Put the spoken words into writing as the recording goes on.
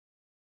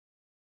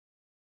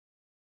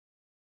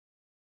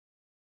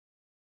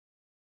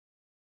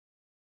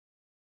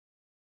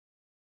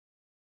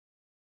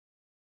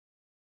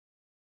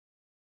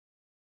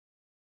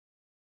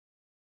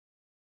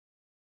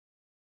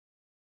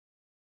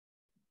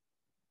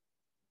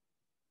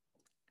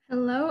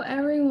Hello,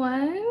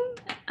 everyone.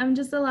 I'm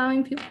just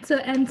allowing people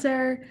to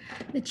enter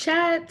the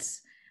chat.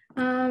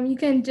 You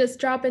can just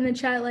drop in the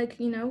chat, like,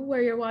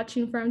 where you're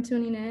watching from,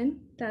 tuning in.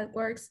 That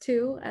works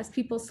too, as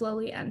people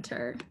slowly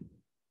enter.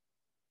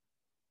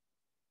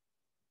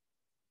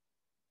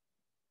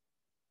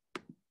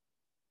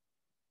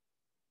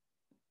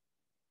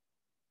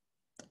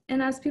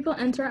 And as people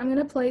enter, I'm going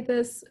to play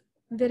this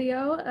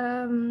video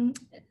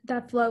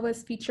that Flo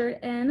was featured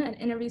in an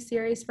interview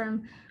series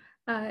from,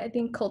 I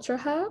think, Culture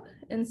Hub.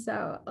 And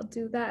so I'll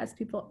do that as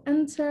people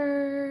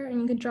enter, and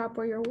you can drop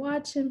where you're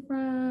watching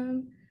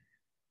from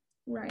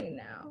right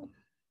now.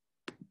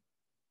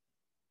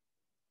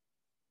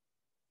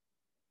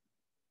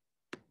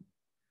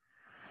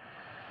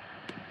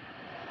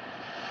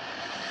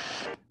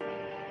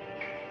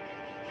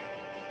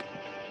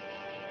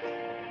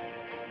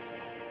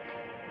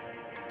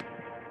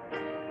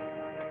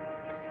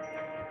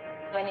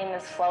 My name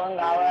is Flo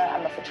Ngala.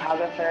 I'm a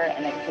photographer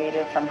and a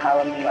creative from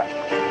Harlem, New York.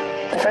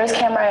 The first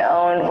camera I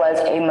owned was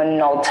a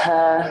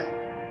Minolta,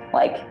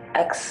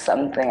 X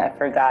something. I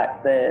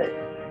forgot the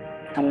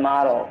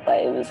model,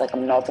 but it was like a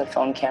Minolta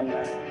film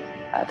camera,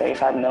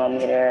 35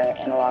 millimeter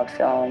analog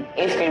film.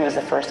 8th grade was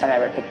the first time I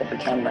ever picked up a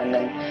camera, and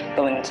then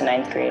going into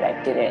 9th grade, I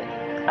did it.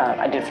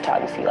 I did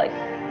photography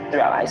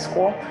throughout high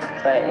school,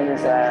 but it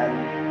was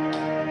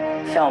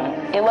film.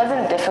 It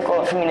wasn't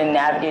difficult for me to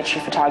navigate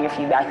street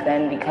photography back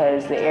then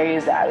because the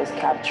areas that I was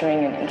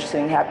capturing and interested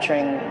in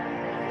capturing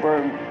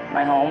were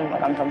my home.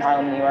 I'm from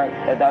Harlem, New York.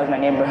 That was my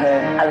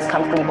neighborhood. I was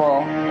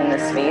comfortable in the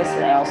space,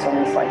 and I also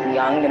was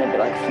young and a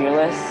bit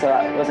fearless, so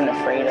I wasn't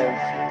afraid of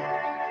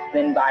the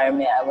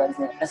environment. I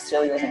wasn't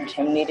necessarily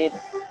intimidated.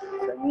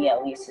 For me,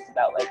 at least, it's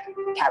about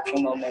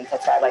capturing moments.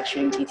 That's why I like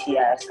shooting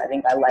PTS. I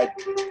think I like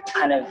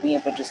kind of being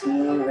able to just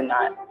move and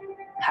not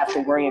have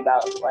to worry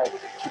about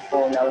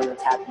people knowing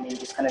what's happening,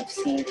 just kind of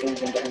seeing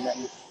things and getting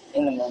them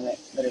in the moment,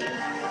 literally.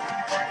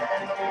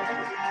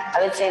 I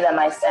would say that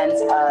my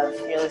sense of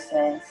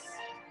fearlessness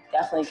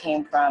definitely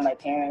came from my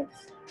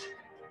parents.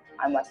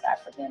 I'm West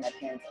African. My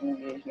parents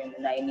immigrated here in the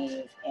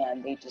 90s,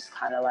 and they just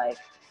kind of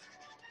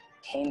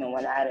came and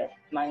went at it.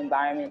 My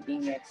environment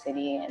being New York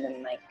City, and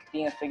then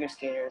being a figure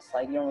skater, it's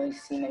you don't really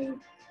see many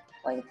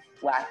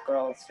Black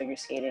girls figure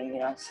skating,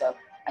 so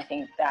I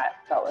think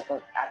that felt like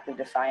an act of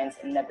defiance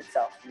in and of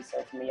itself. And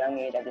so from a young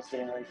age, I just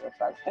didn't really give a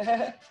fuck.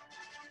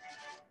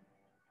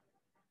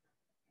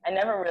 I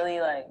never really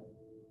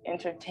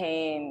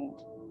entertained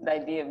the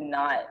idea of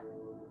not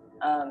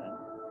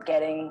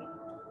getting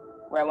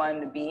where I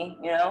wanted to be,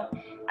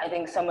 I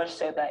think so much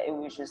so that it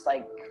was just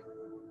as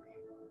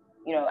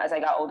I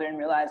got older and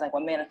realized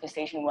what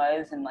manifestation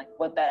was and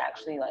what that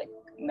actually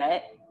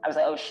meant, I was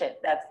oh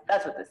shit,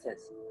 that's what this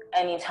is.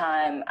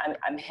 Anytime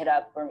I'm hit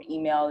up or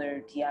emailed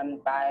or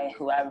DM'd by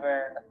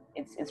whoever,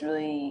 it's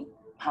really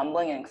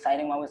humbling and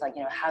exciting. I was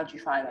how'd you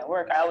find my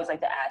work? I always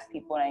like to ask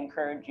people, and I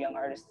encourage young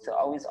artists to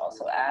always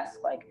also ask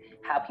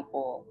how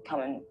people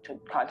come into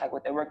contact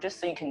with their work, just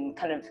so you can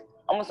kind of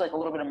almost a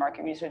little bit of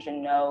market research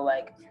and know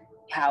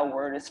how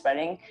word is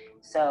spreading.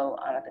 So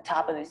at the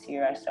top of this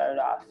year, I started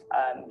off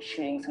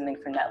shooting something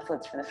for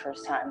Netflix for the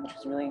first time, which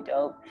was really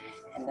dope.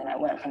 And then I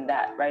went from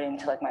that right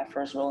into my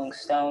first Rolling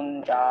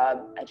Stone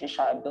job. I just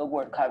shot a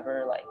Billboard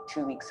cover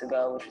 2 weeks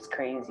ago, which was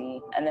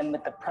crazy. And then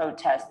with the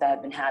protests that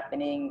have been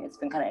happening, it's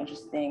been kind of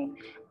interesting,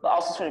 but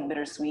also sort of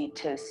bittersweet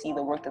to see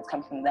the work that's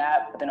come from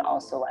that. But then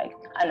also I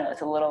don't know, it's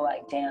a little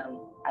damn,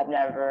 I've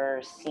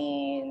never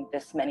seen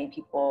this many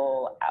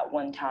people at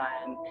one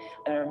time.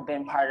 I've never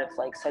been part of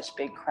such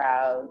big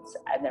crowds.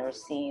 I've never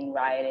seen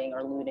rioting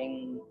or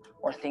looting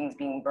or things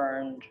being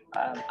burned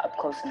up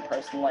close and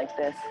personal like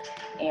this.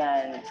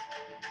 And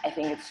I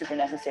think it's super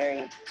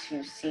necessary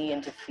to see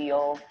and to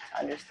feel, to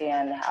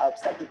understand how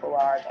upset people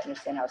are, to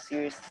understand how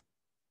serious.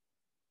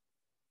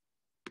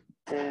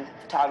 The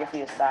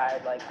photography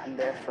aside, I'm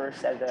there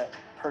first as a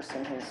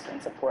person who's in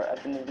support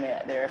of the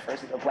movement. There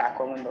first as a Black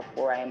woman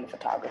before I am a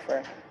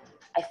photographer.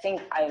 I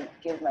think I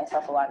give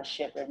myself a lot of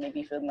shit, or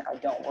maybe feeling I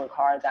don't work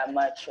hard that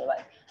much, or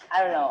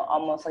I don't know,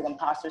 almost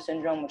imposter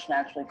syndrome, which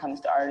naturally comes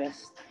to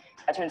artists.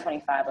 I turned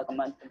 25 a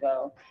month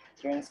ago.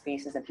 You're in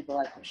spaces and people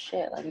are oh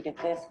shit, you did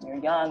this and you're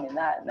young and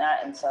that and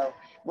that. And so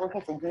working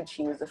for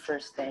Gucci was the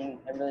first thing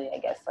that really, I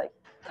guess,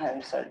 kind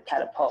of started to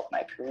catapult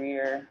my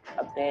career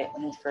a bit.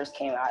 When he first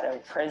came out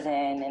of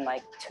prison in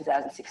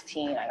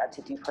 2016, I got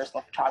to do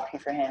personal photography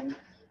for him.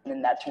 And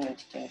then that turned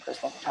into doing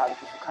personal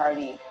photography for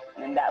Cardi.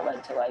 And then that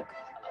led to a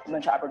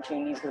bunch of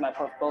opportunities with my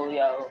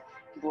portfolio.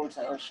 People were just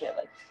oh shit,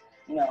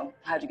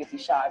 how'd you get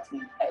these shots?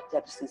 And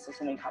that just leads to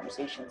so many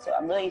conversations. So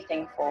I'm really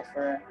thankful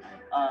for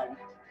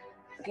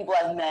the people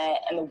I've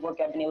met and the work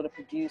I've been able to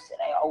produce. And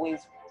I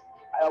always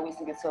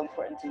think it's so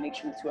important to make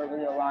sure the two are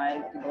really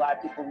aligned. I think a lot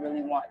of people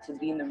really want to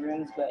be in the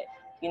rooms, but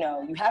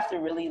you have to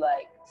really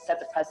set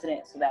the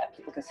precedent so that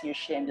people can see your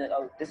shit and be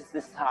oh, this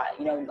is hot,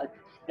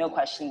 no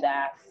questions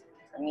asked.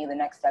 For me, the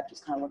next step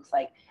just kind of looks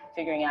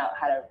figuring out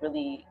how to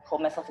really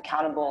hold myself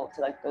accountable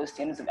to those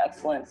standards of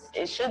excellence.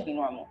 It should be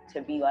normal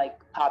to be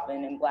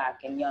poppin' and Black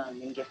and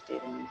young and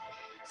gifted, and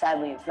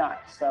sadly it's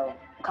not. So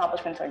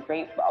accomplishments are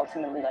great, but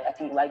ultimately, like, I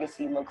think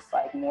legacy looks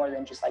like more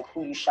than just like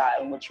who you shot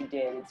and what you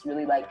did. It's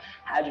really like,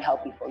 how'd you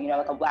help people? You know,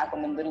 like a Black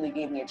woman literally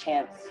gave me a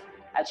chance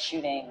at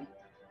shooting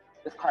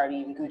with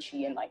Cardi and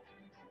Gucci, and like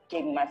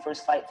gave me my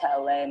first flight to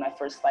LA, my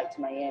first flight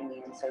to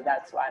Miami. And so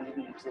that's why I'm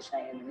in the position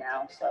I am in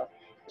now. So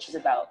it's just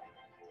about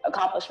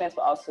accomplishments,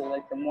 but also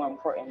like the more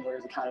important word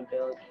is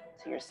accountability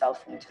to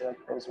yourself and to like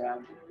those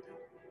around you.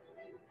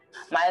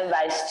 My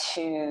advice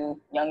to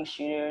young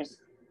shooters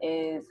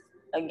is,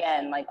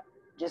 again, like,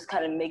 just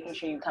kind of making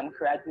sure you come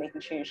correct,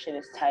 making sure your shit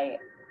is tight.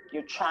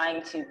 You're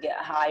trying to get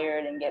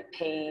hired and get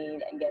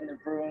paid and get in the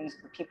rooms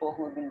with people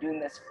who have been doing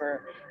this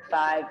for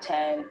 5,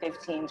 10,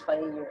 15,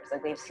 20 years.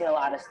 Like, they've seen a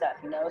lot of stuff,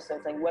 you know? So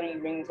it's like, what are you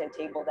bringing to the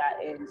table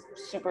that is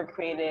super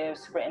creative,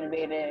 super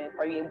innovative?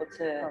 Are you able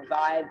to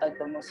provide like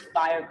the most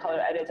fire color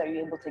edits? Are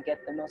you able to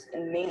get the most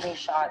amazing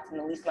shots in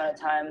the least amount of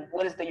time?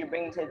 What is it that you're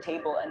bringing to the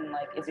table, and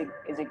like, is it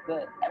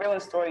good?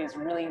 Everyone's story is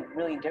really,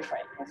 really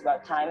different. It's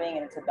about timing,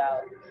 and it's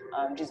about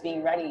just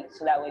being ready,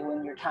 so that way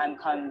when your time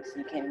comes,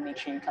 you can make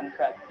sure you come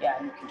correct. Yeah,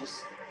 and you can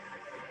just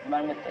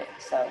run with it.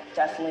 So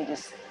definitely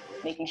just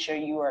making sure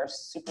you are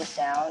super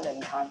sound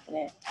and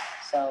confident.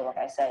 So like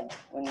I said,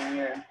 when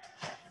your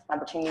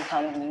opportunity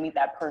comes, when you meet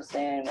that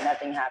person, when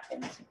that thing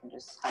happens, you can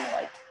just kind of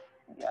like,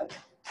 you know,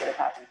 get it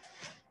popping.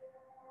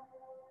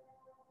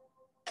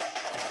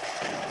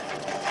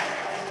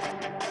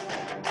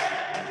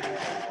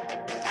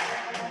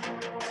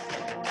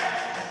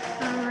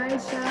 All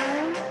right, y'all.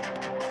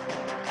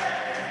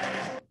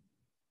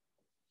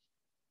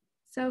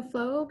 So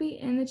Flo will be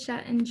in the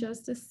chat in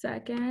just a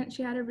second.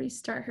 She had to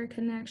restart her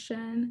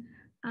connection.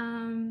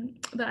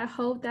 But I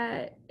hope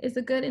that is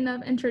a good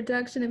enough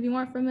introduction. If you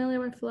weren't familiar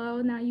with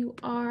Flo, now you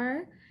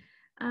are.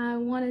 I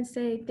want to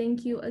say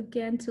thank you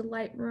again to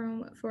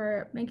Lightroom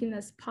for making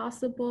this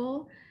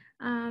possible.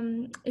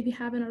 If you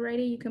haven't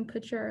already, you can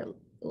put your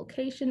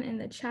location in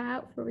the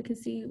chat where we can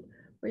see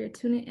where you're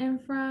tuning in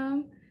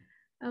from.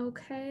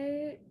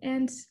 Okay,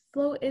 and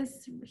Flo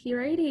is here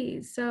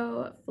ready.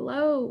 So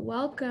Flo,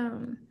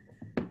 welcome.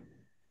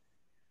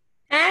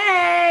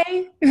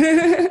 Hey!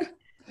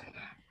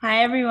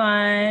 Hi,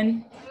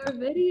 everyone. Your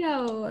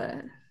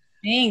video.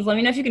 Thanks. Let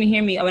me know if you can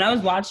hear me. When I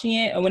was watching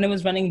it, or when it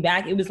was running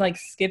back, it was like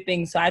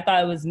skipping. So I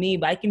thought it was me,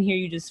 but I can hear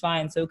you just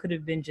fine. So it could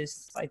have been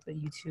just like the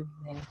YouTube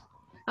thing.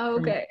 Oh,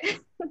 okay.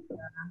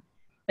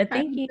 But How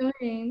thank you you.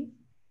 doing?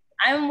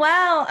 I'm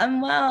well.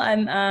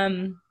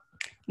 I'm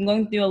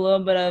going through a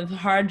little bit of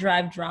hard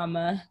drive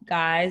drama,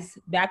 guys.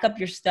 Back up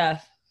your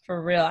stuff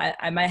for real.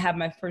 I might have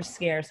my first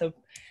scare. So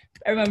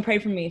everyone pray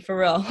for me for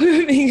real.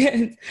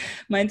 Because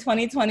my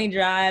 2020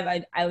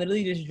 drive, I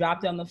literally just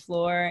dropped it on the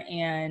floor,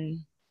 and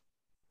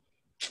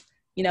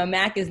you know,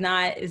 Mac is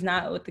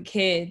not with the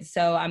kids.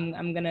 So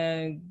I'm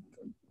gonna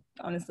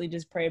honestly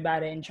just pray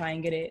about it and try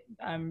and get it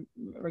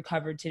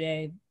recovered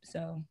today.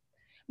 So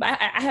but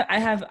I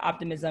have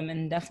optimism,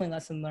 and definitely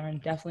lesson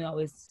learned. Definitely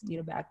always need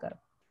a backup.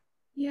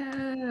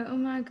 Yeah, oh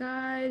my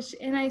gosh.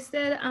 And I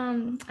said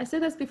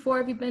this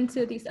before, if you've been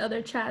to these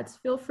other chats,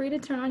 feel free to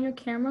turn on your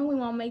camera. We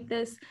won't make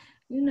this,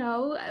 you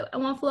know, I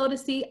want Flo to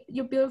see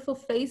your beautiful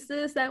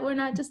faces, that we're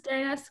not just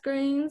staring at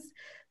screens.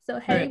 So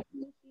hey,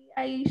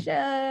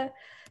 Aisha,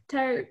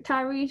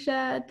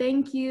 Tyresha,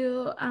 thank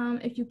you.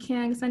 If you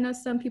can, because I know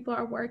some people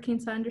are working,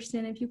 so I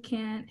understand if you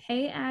can.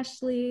 Hey,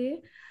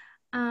 Ashley.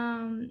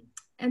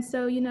 And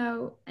so, you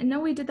know, I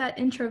know we did that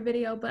intro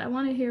video, but I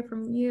want to hear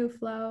from you,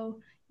 Flo.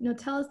 You know,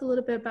 tell us a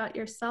little bit about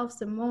yourself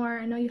some more.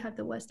 I know you have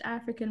the West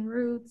African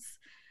roots,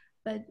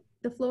 but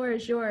the floor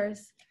is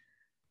yours.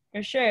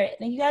 For sure.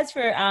 Thank you guys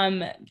for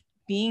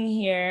being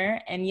here.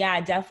 And yeah,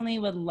 I definitely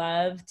would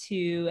love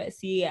to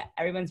see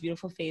everyone's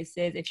beautiful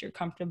faces if you're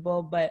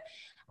comfortable. But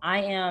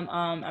I'm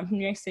from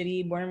New York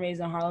City, born and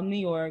raised in Harlem, New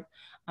York.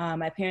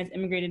 My parents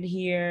immigrated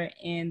here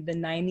in the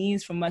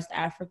 90s from West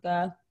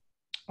Africa.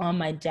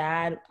 My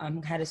dad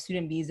had a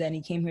student visa, and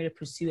he came here to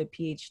pursue a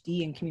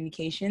PhD in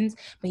communications,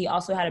 but he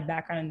also had a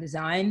background in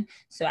design.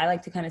 So I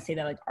like to kind of say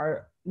that like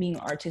being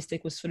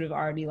artistic was sort of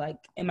already like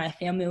in my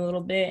family a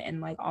little bit. And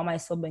like all my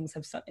siblings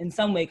have in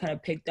some way kind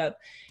of picked up,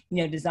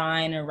 you know,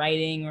 design or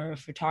writing or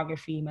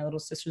photography. My little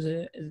sister's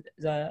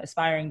is a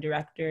aspiring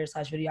director /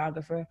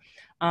 videographer.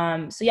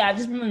 So yeah, I've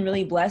just been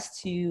really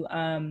blessed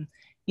to,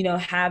 you know,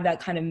 have that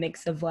kind of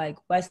mix of like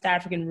West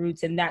African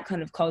roots and that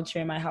kind of culture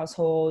in my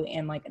household,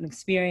 and like an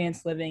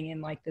experience living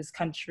in like this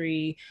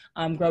country,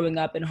 growing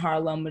up in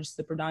Harlem, which is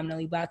a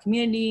predominantly Black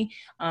community,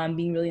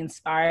 being really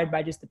inspired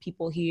by just the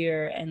people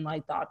here and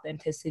like the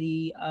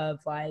authenticity of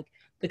like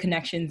the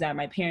connections that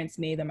my parents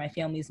made, that my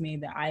family's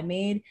made, that I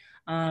made.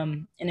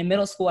 And in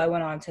middle school, I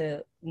went on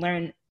to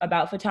learn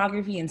about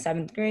photography in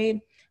 7th grade.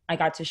 I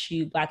got to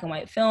shoot black and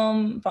white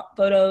film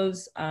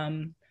photos,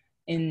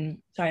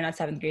 in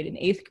 7th grade, in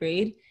 8th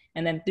grade.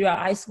 And then throughout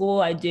high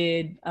school, I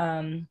did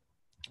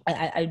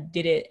I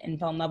did it and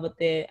fell in love with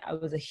it. I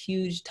was a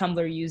huge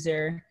Tumblr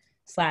user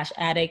 /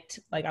 addict.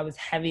 Like I was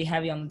heavy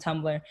on the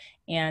Tumblr.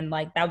 And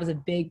like that was a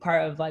big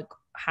part of like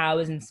how I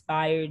was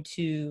inspired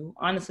to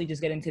honestly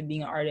just get into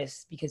being an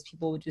artist, because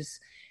people would just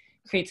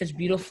create such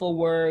beautiful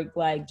work,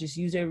 like just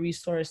user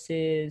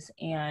resources.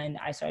 And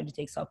I started to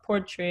take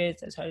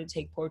self-portraits. I started to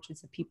take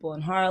portraits of people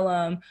in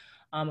Harlem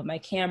with my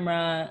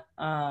camera.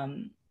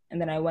 And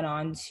then I went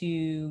on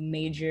to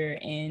major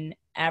in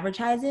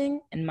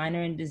advertising and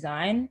minor in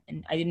design.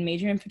 And I didn't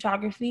major in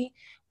photography,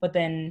 but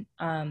then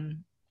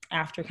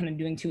after kind of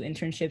doing 2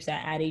 internships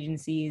at ad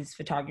agencies,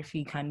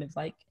 photography kind of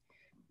like,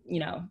 you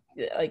know,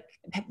 like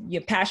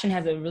your passion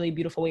has a really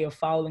beautiful way of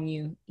following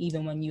you,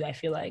 even when you, I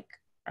feel like,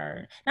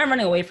 are not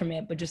running away from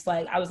it, but just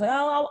like, I was like,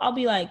 oh, I'll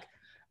be like,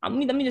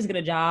 let me just get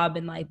a job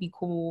and like be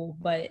cool.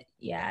 But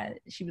yeah,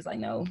 she was like,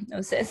 no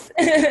sis.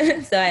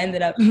 So I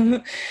ended up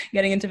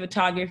getting into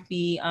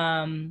photography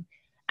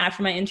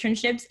after my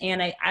internships.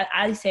 And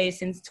I say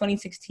since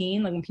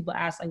 2016, like when people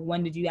ask, like,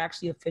 when did you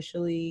actually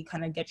officially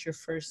kind of get your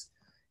first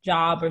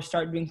job or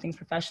start doing things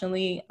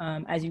professionally?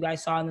 As you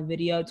guys saw in the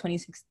video,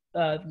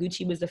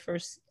 Gucci was the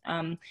first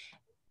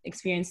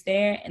experience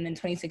there. And then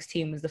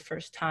 2016 was the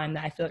first time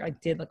that I feel like I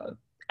did like a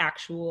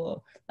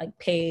actual like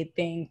paid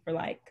thing for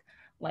like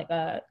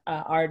a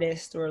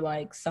artist or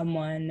like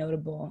someone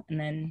notable. And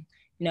then,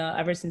 you know,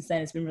 ever since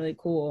then, it's been really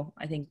cool.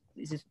 I think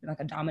it's just been like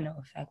a domino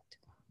effect.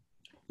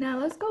 Now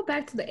let's go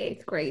back to the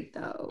 8th grade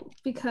though,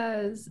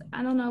 because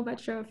I don't know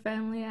about your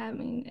family. I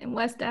mean, in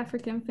West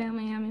African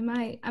family, I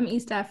mean, I'm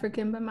East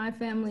African, but my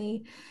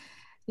family,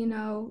 you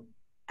know,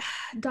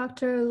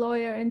 doctor,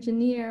 lawyer,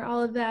 engineer,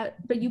 all of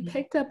that. But you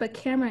picked up a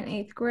camera in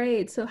 8th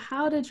grade. So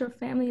how did your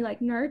family like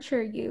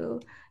nurture you,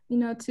 you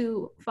know,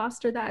 to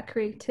foster that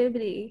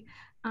creativity,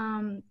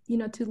 you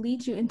know, to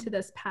lead you into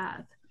this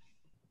path?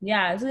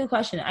 Yeah, it's a good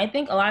question. I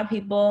think a lot of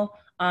people,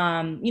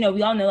 you know,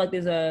 we all know like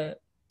there's the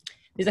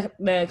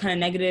kind of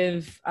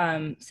negative,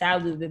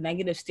 sadly, the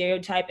negative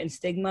stereotype and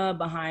stigma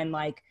behind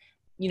like,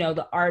 you know,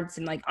 the arts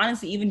and like,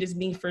 honestly, even just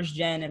being first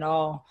gen at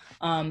all.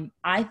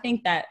 I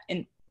think that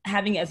in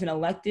having it as an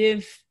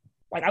elective,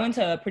 like I went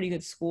to a pretty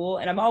good school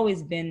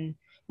and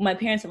my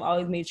parents have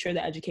always made sure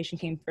that education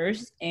came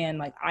first. And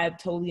like, I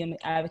totally am an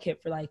advocate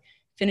for like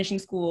finishing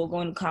school,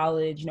 going to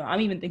college. You know,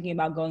 I'm even thinking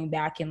about going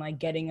back and like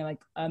getting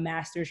like a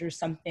master's or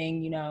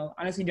something, you know.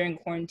 Honestly, during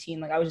quarantine,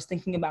 like I was just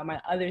thinking about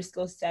my other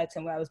skill sets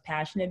and what I was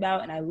passionate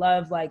about. And I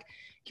love like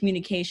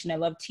communication. I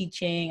love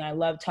teaching. I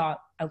love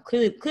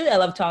clearly I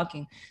love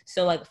talking.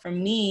 So like for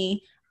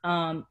me,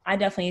 I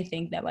definitely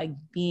think that like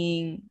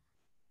being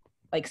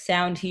like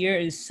sound here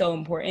is so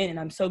important. And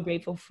I'm so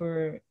grateful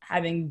for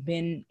having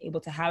been able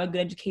to have a good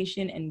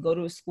education and go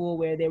to a school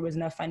where there was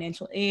enough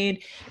financial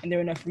aid and there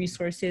were enough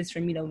resources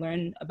for me to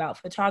learn about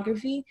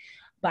photography.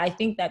 But I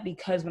think that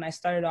because when I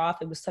started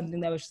off, it was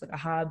something that was just like a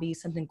hobby,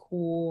 something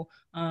cool.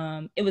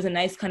 It was a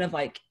nice kind of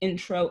like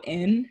intro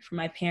in for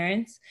my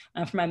parents,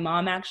 for my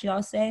mom, actually,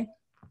 I'll say.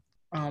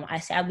 I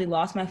sadly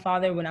lost my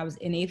father when I was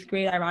in 8th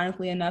grade,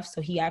 ironically enough.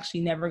 So he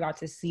actually never got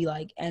to see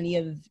like any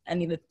of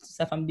the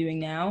stuff I'm doing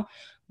now.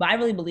 But I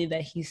really believe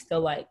that he's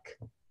still like,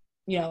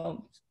 you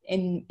know,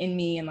 in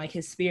me, and like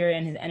his spirit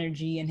and his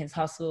energy and his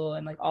hustle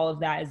and like all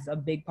of that is a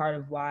big part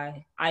of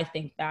why I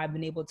think that I've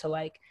been able to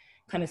like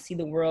kind of see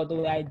the world the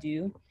way I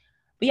do.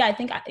 But yeah, I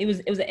think it was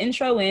an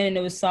intro in, and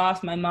it was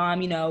soft. My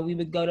mom, you know, we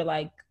would go to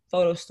like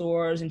photo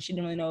stores and she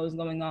didn't really know what was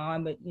going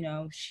on, but you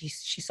know, she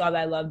saw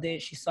that I loved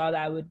it. She saw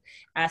that I would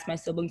ask my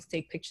siblings to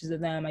take pictures of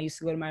them. I used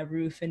to go to my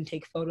roof and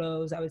take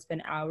photos. I would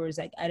spend hours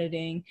like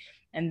editing.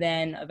 And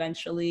then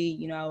eventually,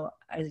 you know,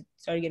 I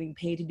started getting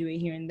paid to do it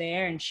here and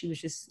there, and she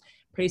was just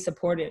pretty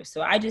supportive.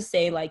 So I just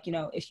say, like, you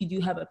know, if you do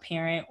have a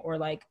parent or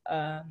like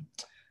a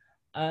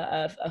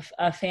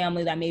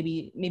family that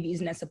maybe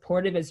isn't as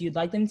supportive as you'd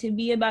like them to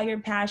be about your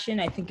passion,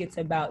 I think it's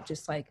about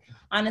just like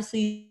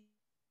honestly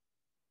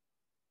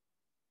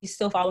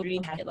still follow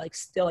your dream, like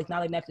still like not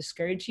letting that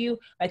discourage you.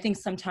 I think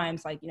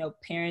sometimes like, you know,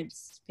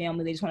 parents,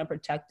 family, they just want to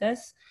protect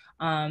us,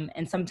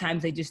 and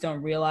sometimes they just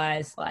don't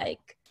realize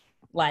like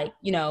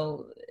you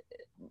know,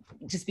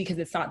 just because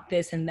it's not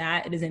this and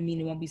that, it doesn't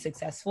mean it won't be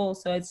successful.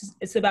 So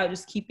it's about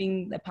just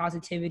keeping the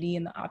positivity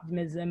and the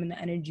optimism and the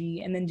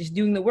energy, and then just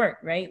doing the work,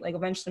 right? Like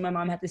eventually my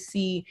mom had to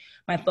see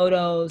my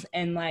photos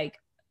and like,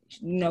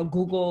 you know,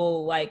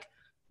 Google like,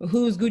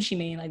 who's Gucci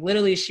Mane? Like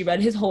literally she read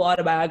his whole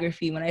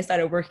autobiography when I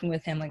started working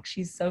with him. Like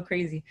she's so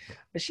crazy,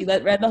 but she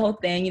read the whole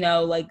thing, you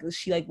know, like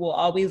she like will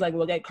always like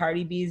look at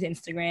Cardi B's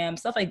Instagram,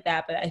 stuff like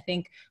that. But I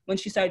think when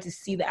she started to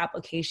see the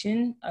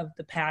application of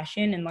the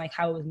passion and like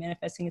how it was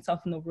manifesting itself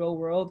in the real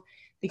world,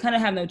 they kind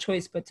of have no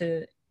choice but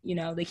to, you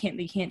know, they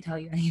can't tell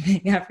you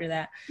anything after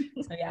that.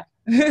 So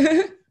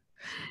yeah.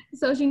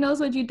 So she knows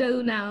what you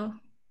do now.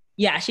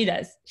 Yeah, she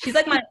does. She's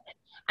like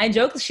I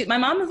joke, my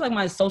mom is like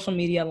my social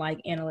media like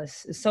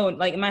analyst. So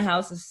like in my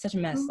house it's such a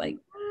mess. Like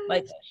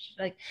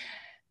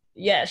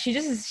yeah,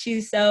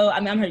 she's so, I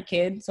mean, I'm her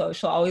kid, so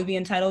she'll always be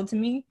entitled to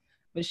me,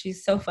 but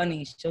she's so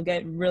funny. She'll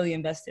get really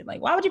invested.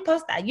 Like, why would you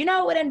post that? You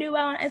know what I do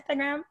well on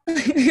Instagram?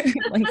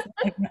 like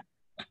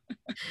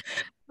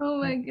Oh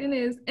my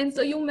goodness. And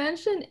so you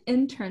mentioned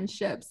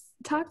internships.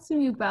 Talk to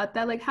me about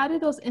that. Like, how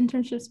did those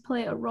internships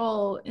play a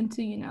role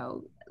into, you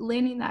know,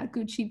 landing that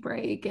Gucci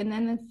break and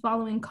then the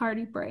following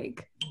Cardi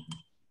break?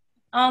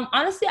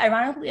 Honestly,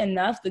 ironically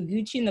enough, the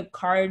Gucci and the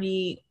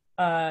Cardi,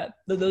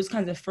 those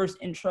kinds of first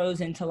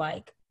intros into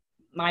like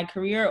my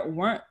career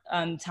weren't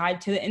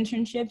tied to the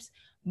internships,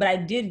 but I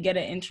did get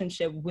an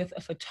internship with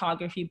a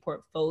photography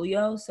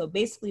portfolio. So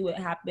basically what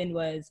happened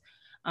was,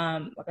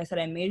 like I said,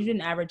 I majored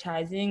in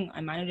advertising,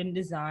 I minored in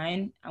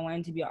design. I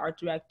wanted to be an art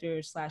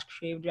director slash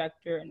creative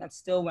director, and that's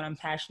still what I'm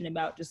passionate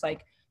about, just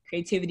like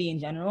creativity in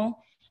general.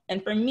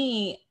 And for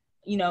me,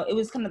 it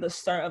was kind of the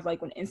start of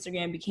like when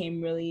Instagram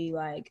became really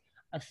like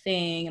a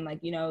thing, and like,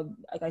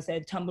 like I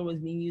said, Tumblr was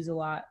being used a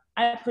lot.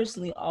 I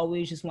personally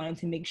always just wanted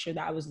to make sure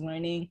that I was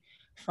learning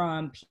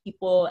from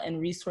people and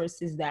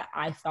resources that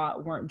I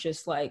thought weren't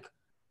just like,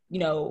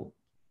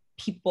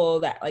 people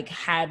that like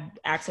had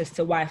access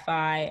to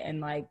Wi-Fi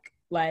and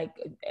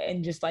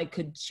and just like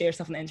could share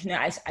stuff on the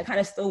internet. I kind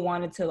of still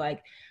wanted to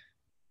like,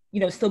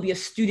 still be a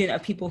student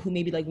of people who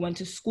maybe like went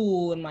to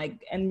school and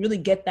like, and really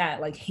get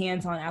that like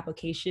hands-on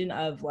application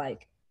of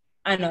like,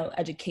 I don't know,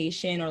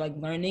 education or like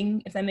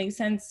learning, if that makes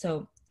sense.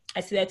 So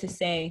I say that to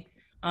say,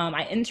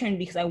 I interned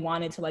because I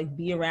wanted to like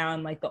be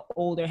around like the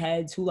older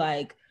heads who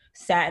like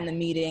sat in the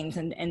meetings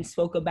and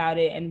spoke about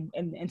it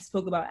and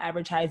spoke about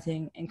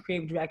advertising and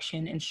creative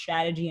direction and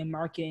strategy and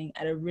marketing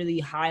at a really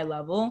high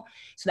level,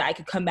 so that I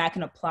could come back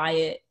and apply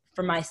it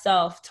for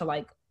myself to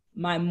like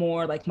my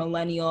more like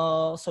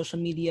millennial social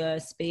media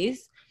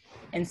space.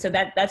 And so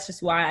that's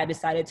just why I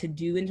decided to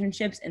do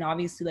internships. And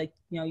obviously, like,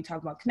 you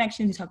talk about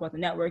connections, you talk about the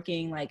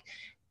networking, like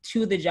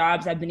two of the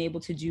jobs I've been able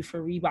to do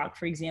for Reebok,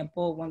 for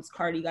example, once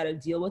Cardi got a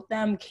deal with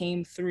them,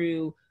 came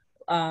through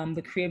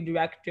the creative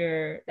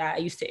director that I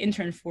used to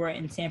intern for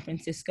in San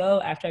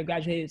Francisco after I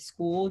graduated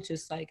school,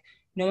 just like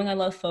knowing I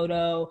love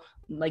photo,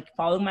 like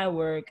following my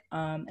work.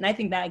 And I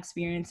think that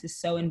experience is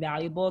so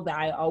invaluable that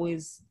I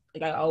always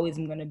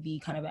am going to be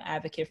kind of an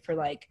advocate for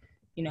like,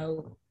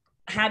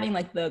 having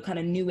like the kind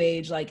of new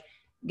age, like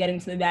getting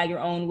to the bag your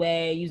own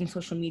way, using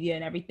social media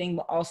and everything.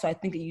 But also I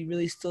think that you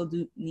really still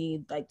do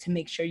need like to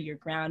make sure you're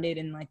grounded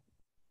in like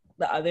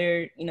the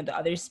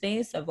other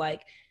space of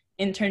like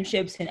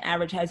internships and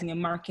advertising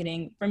and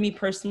marketing. For me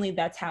personally,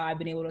 that's how I've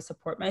been able to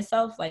support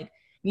myself. Like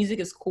music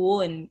is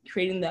cool and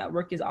creating that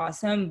work is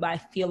awesome, but I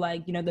feel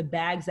like, the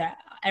bags that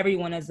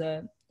everyone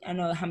I don't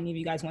know how many of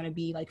you guys want to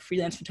be like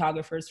freelance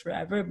photographers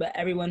forever, but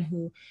everyone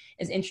who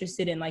is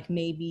interested in like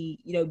maybe,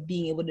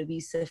 being able to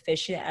be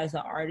sufficient as an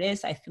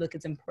artist, I feel like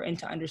it's important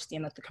to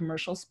understand like the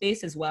commercial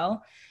space as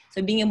well.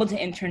 So being able to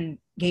intern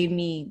gave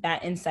me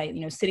that insight,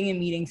 sitting in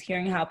meetings,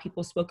 hearing how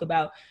people spoke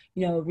about,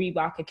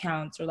 Reebok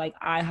accounts or like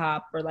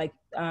IHOP or like,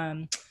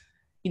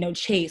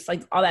 Chase,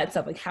 like all that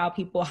stuff, like how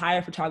people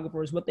hire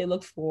photographers, what they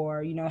look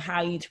for,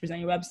 how you need to present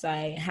your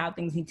website, how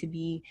things need to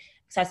be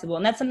accessible.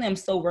 And that's something I'm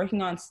still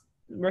working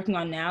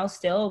on now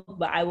still,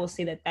 but I will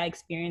say that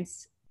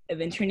experience of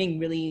interning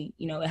really,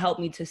 it helped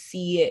me to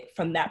see it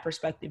from that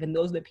perspective. And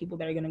those are the people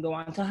that are going to go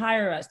on to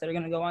hire us, that are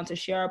going to go on to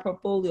share our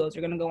portfolios,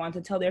 are going to go on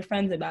to tell their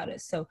friends about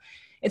it. So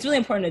it's really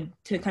important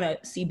to kind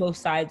of see both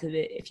sides of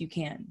it if you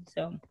can.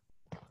 So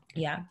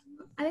yeah.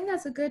 I think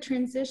that's a good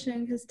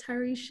transition because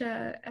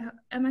Tarisha,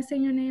 am I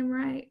saying your name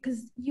right?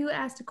 Because you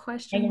asked a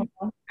question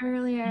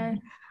earlier.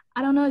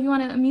 I don't know if you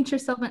want to unmute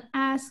yourself and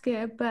ask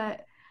it,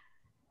 but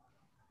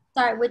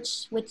sorry,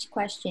 which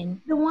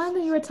question? The one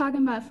that you were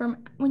talking about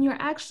from when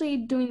you're actually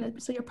doing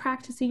this, so you're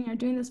practicing, you're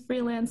doing this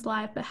freelance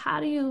life, but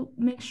how do you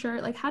make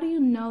sure, like, how do you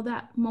know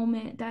that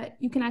moment that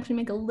you can actually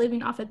make a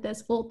living off of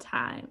this full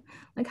time?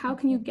 Like, how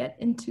can you get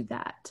into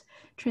that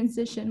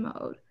transition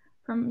mode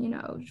from,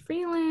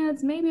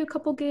 freelance, maybe a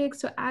couple gigs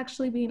to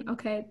actually being,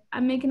 okay,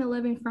 I'm making a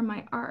living from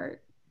my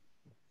art.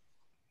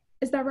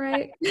 Is that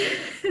right?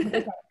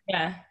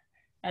 Yeah,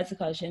 that's a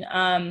question.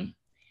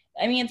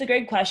 I mean, it's a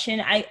great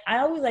question. I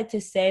always like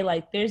to say,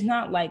 like, there's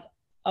not like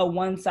a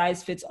one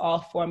size fits all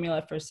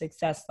formula for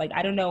success. Like,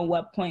 I don't know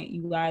what point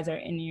you guys are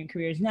in your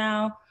careers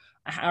now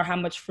or how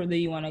much further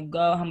you want to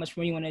go, how much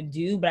more you want to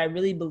do. But I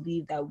really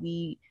believe that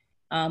we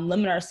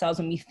limit ourselves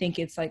when we think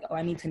it's like, oh,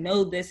 I need to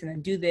know this and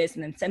then do this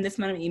and then send this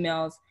amount of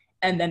emails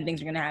and then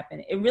things are going to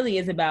happen. It really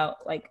is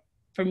about, like,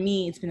 for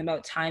me, it's been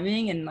about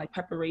timing and like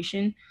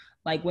preparation.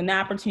 Like when the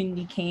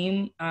opportunity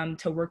came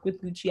to work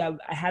with Gucci,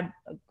 I had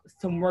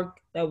some work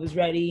that was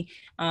ready.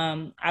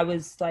 I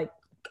was like,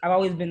 I've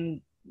always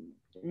been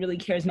really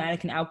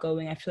charismatic and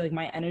outgoing. I feel like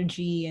my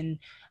energy and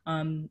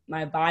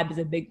my vibe is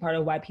a big part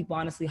of why people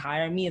honestly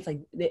hire me. It's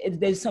like,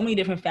 there's so many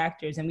different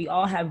factors and we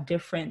all have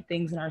different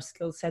things in our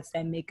skill sets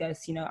that make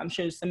us, I'm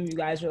sure some of you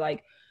guys are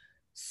like,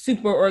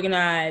 super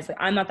organized. Like,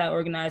 I'm not that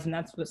organized, and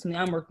that's something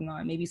I'm working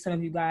on. Maybe some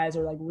of you guys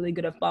are like really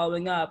good at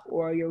following up,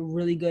 or you're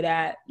really good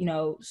at,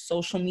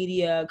 social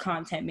media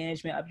content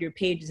management of your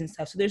pages and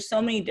stuff. So there's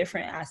so many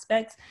different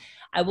aspects.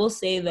 I will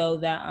say though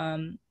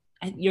that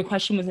your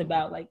question was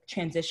about like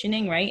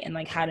transitioning, right? And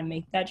like how to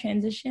make that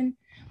transition.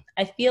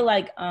 I feel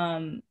like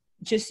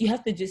you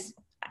have to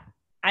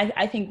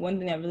I think one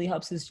thing that really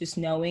helps is just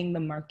knowing the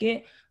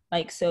market.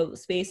 Like, so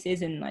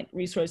spaces and like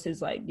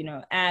resources like,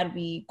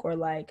 Adweek or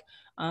like,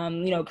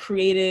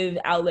 creative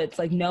outlets,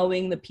 like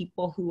knowing the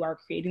people who are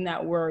creating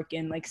that work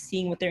and like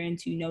seeing what they're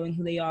into, knowing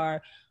who they are,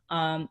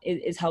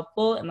 is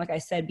helpful. And like I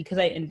said, because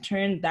I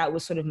interned, that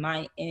was sort of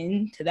my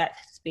in to that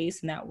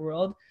space and that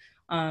world.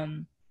 I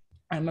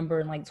remember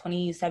in like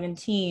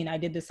 2017, I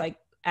did this like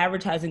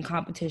advertising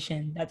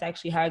competition. That's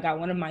actually how I got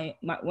one of my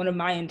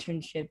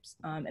internships.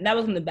 And that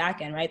was on the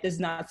back end, right? This is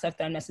not stuff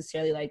that I'm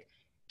necessarily like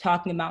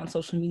talking about on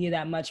social media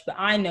that much, but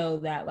I know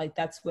that like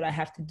that's what I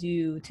have to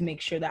do to make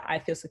sure that I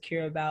feel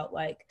secure about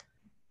like,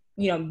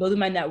 you know, building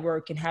my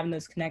network and having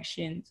those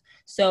connections.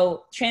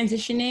 So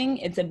transitioning,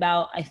 it's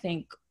about, I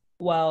think,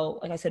 well,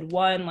 like I said,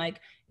 one, like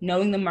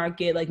knowing the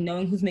market, like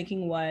knowing who's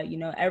making what. You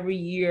know, every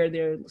year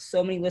there are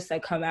so many lists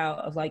that come out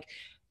of like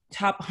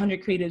top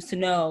 100 creatives to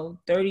know,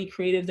 30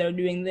 creatives that are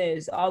doing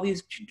this, all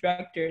these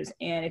directors.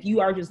 And if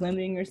you are just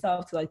limiting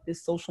yourself to like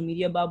this social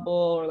media bubble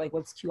or like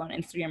what's cute on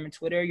Instagram or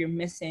Twitter, you're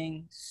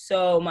missing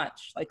so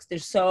much. Like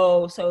there's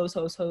so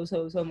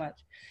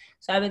much.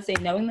 So I would say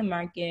knowing the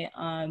market,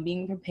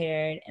 being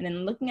prepared, and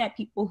then looking at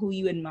people who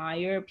you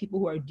admire, people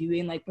who are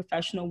doing like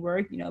professional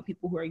work, you know,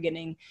 people who are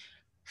getting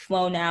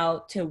flown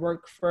out to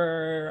work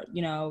for,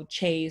 you know,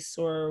 Chase,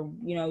 or,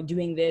 you know,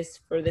 doing this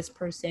for this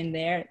person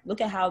there.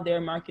 Look at how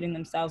they're marketing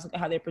themselves, look at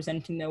how they're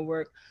presenting their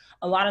work.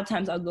 A lot of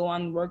times I'll go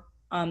on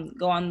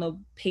the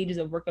pages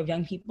of work of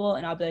young people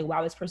and I'll be like,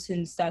 wow, this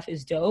person's stuff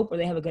is dope, or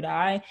they have a good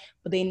eye,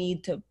 but they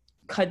need to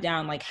cut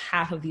down like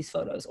half of these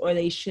photos, or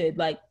they should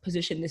like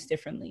position this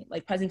differently.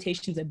 Like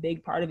presentation is a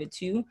big part of it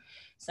too.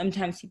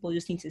 Sometimes people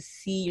just need to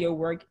see your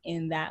work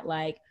in that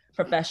like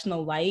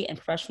professional light and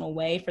professional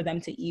way for them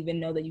to even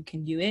know that you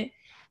can do it.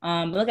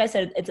 But like I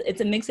said,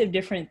 it's a mix of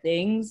different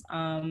things,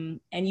 and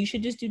you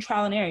should just do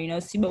trial and error, you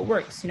know, see what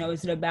works. You know,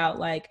 is it about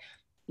like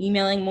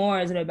emailing more?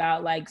 Is it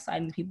about like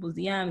sliding people's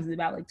DMs? Is it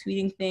about like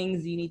tweeting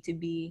things? You need to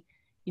be,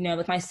 you know,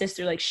 like my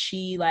sister, like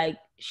she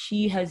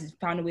has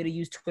found a way to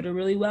use Twitter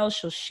really well.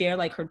 She'll share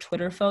like her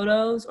Twitter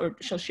photos, or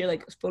she'll share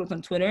like photos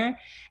on Twitter.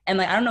 And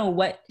like, I don't know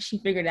what she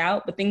figured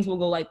out, but things will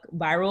go like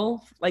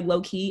viral, like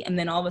low key. And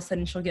then all of a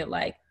sudden she'll get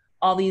like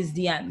all these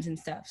DMs and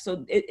stuff.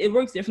 So it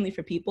works differently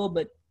for people,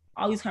 but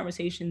all these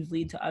conversations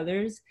lead to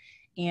others.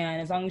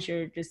 And as long as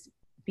you're just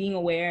being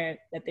aware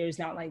that there's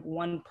not like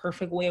one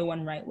perfect way or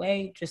one right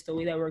way, just the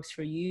way that works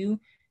for you,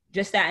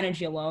 just that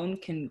energy alone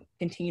can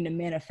continue to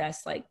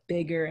manifest like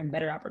bigger and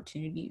better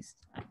opportunities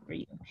for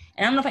you. And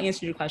I don't know if I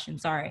answered your question.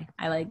 Sorry.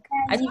 I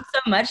talk so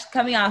much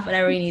coming off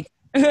whenever you need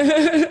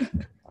to.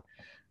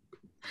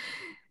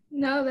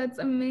 No, that's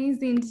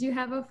amazing. Did you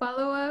have a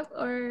follow-up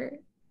or?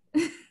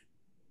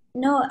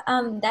 No,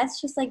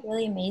 that's just like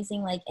really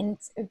amazing. Like, and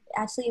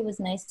actually, it was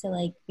nice to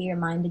like be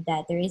reminded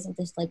that there isn't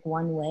just like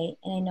one way.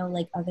 And I know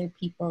like other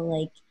people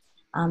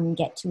like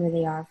get to where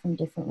they are from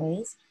different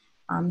ways.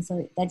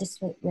 So that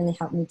just really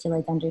helped me to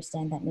like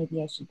understand that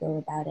maybe I should go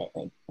about it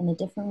like in a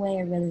different way,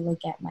 or really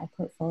look at my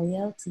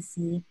portfolio to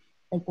see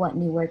like what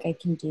new work I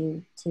can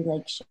do to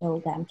like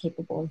show that I'm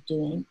capable of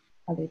doing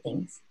other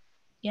things.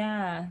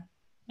 Yeah.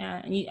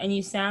 And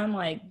you sound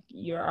like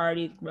you're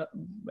already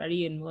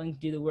ready and willing to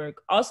do the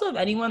work. Also, if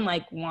anyone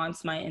like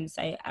wants my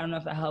insight, I don't know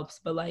if that helps,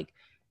 but like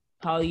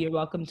Polly, you're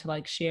welcome to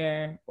like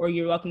share, or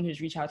you're welcome to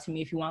just reach out to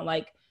me if you want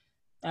like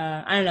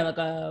I don't know, like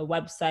a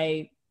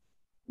website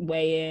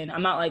weigh in.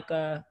 I'm not like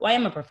I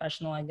am a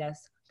professional, I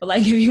guess. But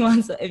like if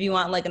you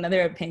want like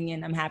another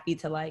opinion, I'm happy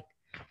to like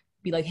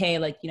be like, hey,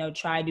 like, you know,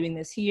 try doing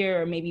this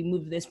here, or maybe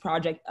move this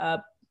project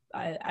up.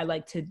 I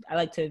like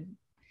to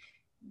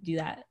do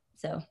that.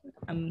 So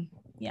I'm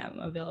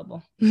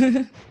available.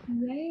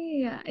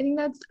 Yay. I think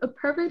that's a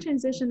perfect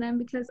transition then,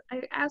 because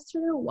I asked her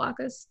to walk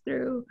us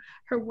through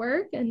her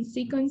work and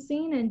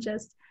sequencing and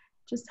just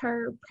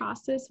her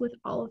process with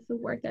all of the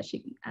work that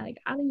she, like,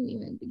 I didn't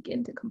even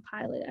begin to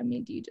compile it. I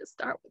mean, do you just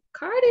start with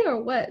Cardi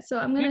or what? So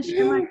I'm going to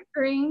share my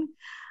screen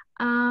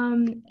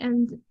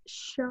and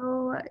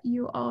show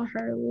you all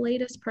her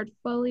latest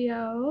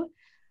portfolio.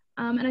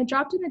 And I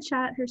dropped in the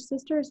chat, her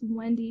sister is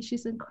Wendy.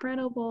 She's an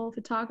incredible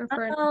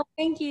photographer. Oh,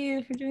 thank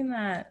you for doing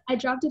that. I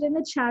dropped it in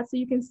the chat so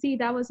you can see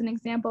that was an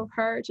example of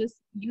her just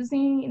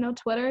using, you know,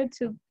 Twitter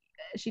to,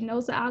 she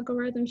knows the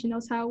algorithm, she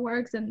knows how it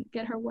works, and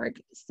get her work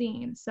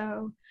seen.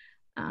 So,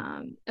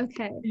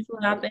 okay.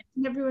 Drop it.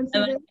 Can everyone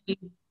see this?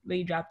 Where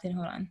you dropped it?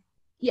 Hold on.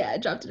 Yeah, I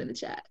dropped it in the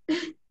chat.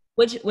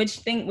 Which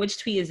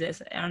tweet is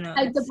this? I don't know.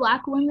 Like the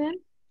Black woman.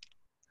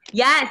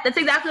 Yes, that's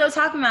exactly what I was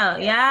talking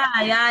about.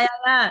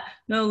 Yeah.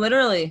 No,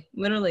 literally.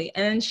 And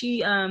then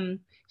she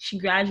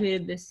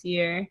graduated this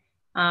year.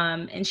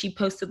 And she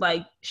posted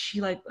like she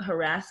like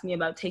harassed me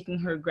about taking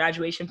her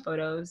graduation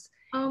photos.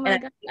 Oh my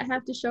God, I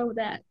have to show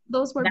that.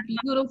 Those were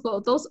beautiful.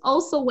 Those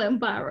also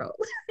went viral.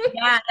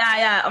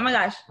 Yeah. Oh my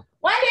gosh.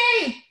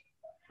 Wendy!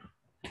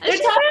 They're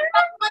talking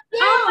about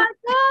oh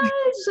my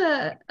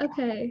gosh.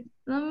 Okay,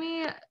 let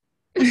me.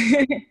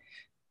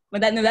 But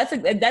that's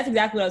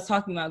exactly what I was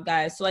talking about,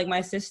 guys. So like my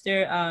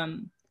sister,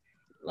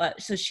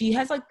 so she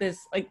has like this,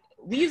 like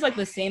we use like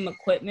the same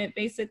equipment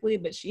basically,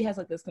 but she has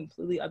like this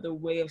completely other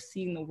way of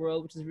seeing the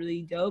world, which is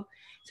really dope.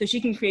 So she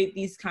can create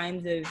these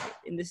kinds of,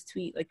 in this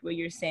tweet, like what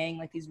you're saying,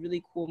 like these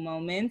really cool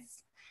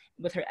moments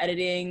with her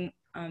editing.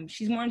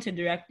 She's more into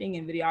directing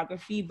and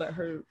videography, but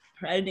her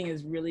editing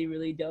is really,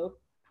 really dope.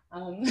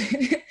 Um,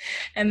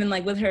 and then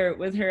like with her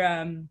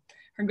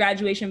her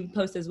graduation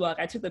post as well. Like,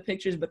 I took the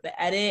pictures, but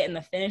the edit and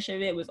the finish of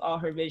it was all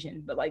her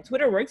vision. But like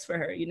Twitter works for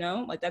her, you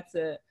know, like that's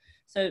a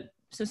so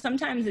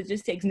sometimes it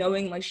just takes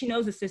knowing, like she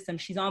knows the system.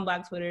 She's on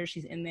Black Twitter,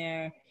 she's in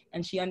there,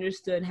 and she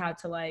understood how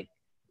to like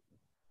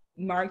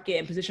market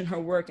and position her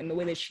work in the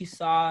way that she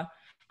saw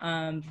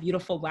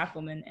beautiful Black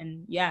women.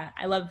 And yeah,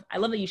 I love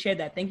that you shared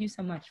that. Thank you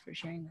so much for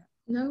sharing that.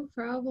 No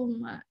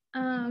problem.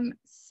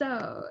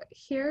 So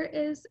here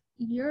is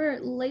your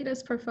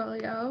latest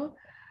portfolio.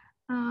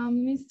 Let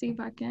me see if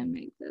I can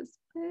make this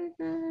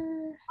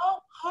bigger. Oh,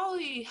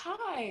 Holly,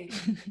 hi.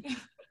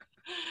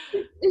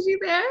 Is she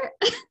there?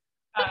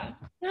 Hi.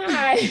 Hello.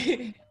 Hi,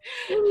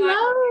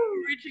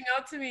 for reaching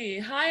out to me.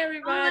 Hi,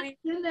 everybody.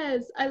 Oh my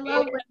goodness. I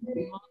love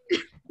it.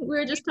 We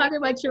were just talking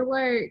about your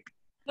work.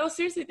 No,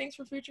 seriously, thanks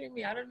for featuring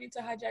me. I don't mean to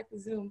hijack the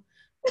Zoom.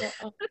 But,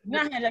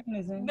 Not hijacking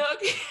the Zoom. no,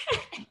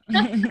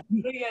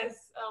 but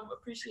yes,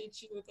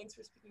 appreciate you. Thanks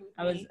for speaking with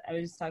me. I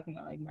was just talking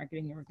about like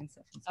marketing your work and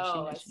stuff. And so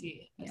Oh, I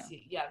see. I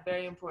see. Yeah,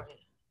 very important.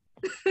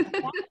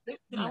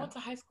 I went to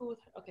high school with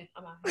her. Okay,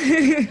 I'm out.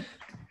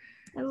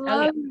 I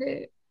love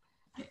it.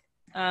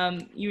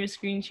 You were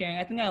screen sharing.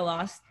 I think I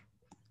lost.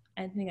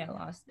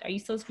 Are you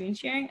still screen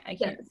sharing? I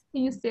can't. Yes.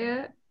 Can you see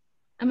it?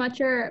 I'm at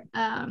your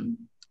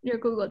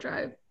Google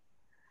Drive.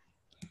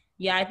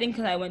 Yeah, I think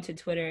because I went to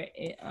Twitter.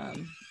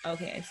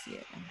 Okay, I see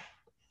it.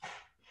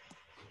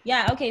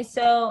 Yeah. Okay.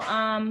 So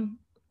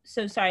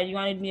so sorry. You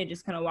wanted me to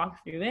just kind of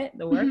walk through it,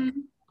 the work.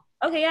 Mm-hmm.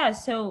 Okay. Yeah.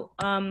 So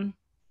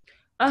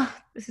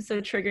this is so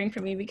triggering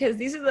for me because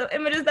these are the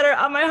images that are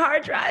on my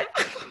hard drive.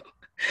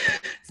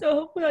 So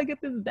hopefully I'll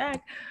get this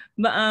back.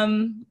 But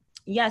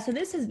yeah. So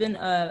this has been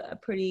a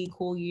pretty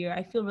cool year.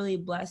 I feel really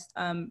blessed.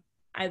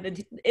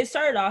 It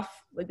started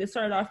off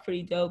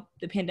pretty dope.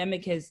 The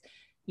pandemic has,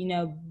 you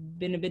know,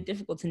 been a bit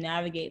difficult to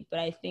navigate, but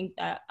I think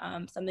that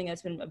something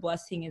that's been a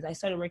blessing is I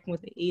started working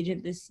with an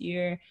agent this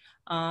year,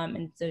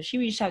 and so she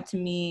reached out to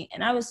me,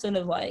 and I was sort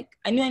of like,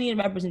 I knew I needed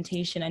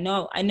representation. I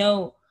know.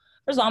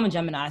 First of all, I'm a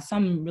Gemini, so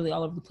I'm really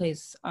all over the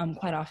place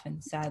quite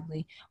often,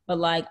 sadly. But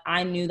like,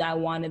 I knew that I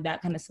wanted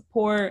that kind of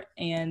support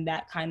and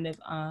that kind of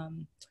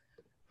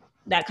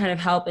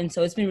help. And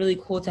so it's been really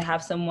cool to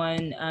have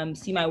someone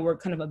see my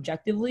work kind of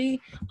objectively.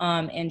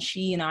 And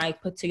she and I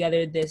put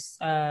together this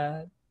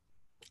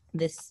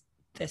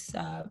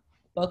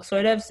book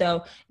sort of.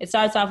 So it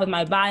starts off with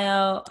my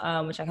bio,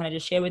 which I kind of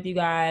just shared with you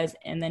guys.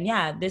 And then,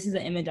 yeah, this is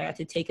an image I got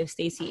to take of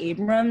Stacey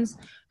Abrams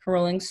for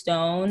Rolling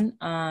Stone.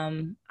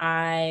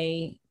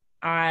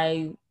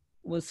 I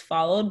was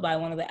followed by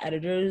one of the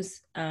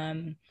editors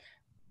at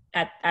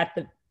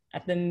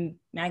the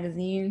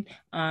magazine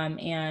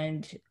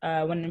and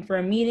went in for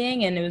a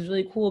meeting, and it was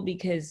really cool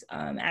because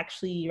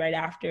actually right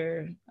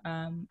after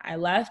I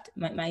left,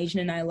 my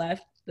agent and I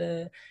left,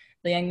 the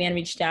young man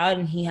reached out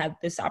and he had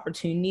this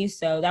opportunity.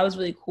 So that was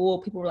really cool.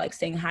 People were like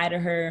saying hi to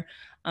her.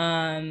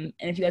 And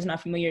if you guys are not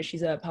familiar,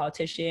 she's a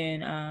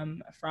politician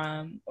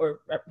who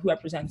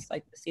represents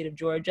like the state of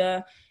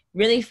Georgia.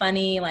 Really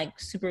funny, like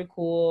super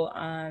cool.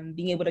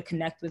 Being able to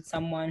connect with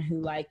someone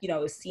who, like, you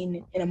know, is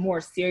seen in a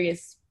more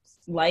serious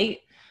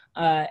light,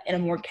 in a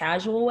more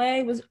casual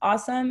way was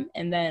awesome.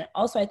 And then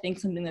also I think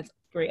something that's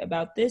great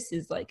about this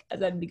is, like,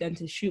 as I've begun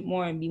to shoot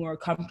more and be more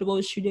comfortable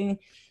with shooting,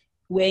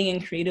 weighing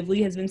in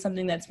creatively has been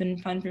something that's been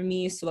fun for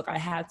me. So like I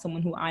had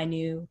someone who I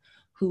knew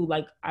who,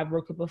 like, I've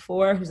worked with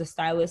before, who's a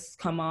stylist,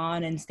 come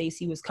on, and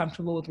Stacey was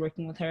comfortable with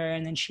working with her,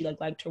 and then she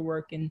liked her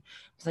work and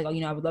was like, oh,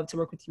 you know, I would love to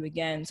work with you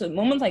again. So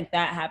moments like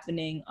that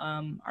happening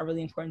are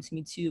really important to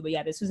me too. But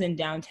yeah, this was in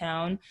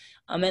downtown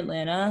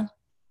Atlanta.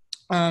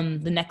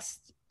 The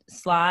next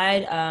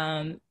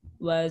slide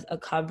was a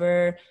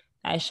cover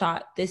I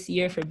shot this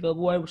year for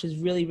Billboard, which is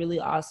really, really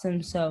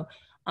awesome. So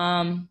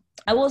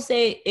I will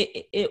say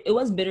it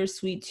was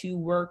bittersweet to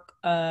work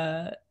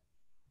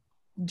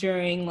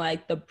during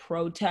like the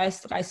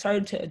protests. I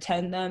started to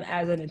attend them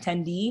as an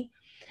attendee,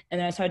 and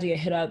then I started to get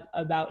hit up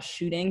about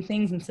shooting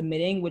things and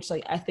submitting, which,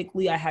 like,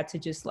 ethically I had to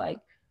just like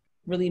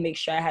really make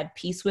sure I had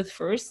peace with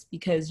first,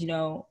 because you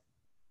know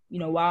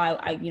while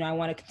I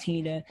want to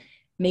continue to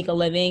make a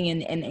living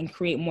and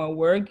create more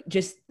work,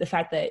 just the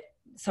fact that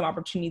some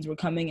opportunities were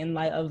coming in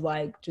light of,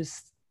 like,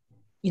 just,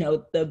 you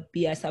know, the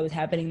BS that was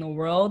happening in the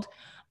world.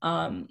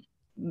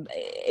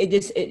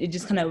 It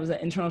just kind of was an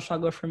internal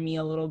struggle for me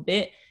a little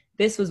bit.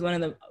 This was one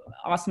of the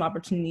awesome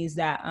opportunities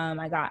that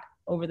I got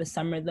over the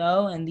summer,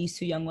 though, and these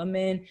two young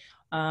women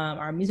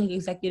are music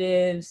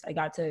executives. I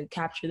got to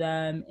capture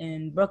them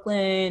in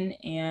Brooklyn,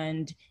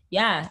 and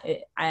yeah,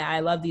 I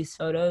love these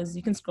photos.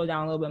 You can scroll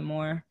down a little bit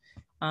more.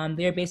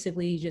 They're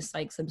basically just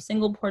like some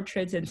single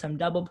portraits and some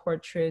double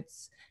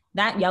portraits.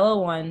 That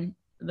yellow one,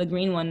 the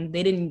green one,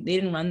 they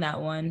didn't run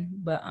that one,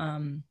 but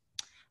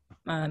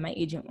my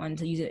agent wanted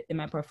to use it in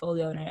my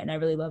portfolio, and I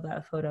really love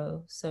that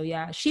photo. So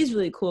yeah, she's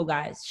really cool,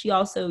 guys. She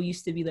also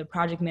used to be the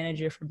project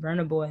manager for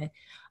Burna Boy,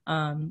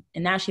 and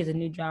now she has a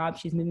new job.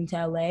 She's moving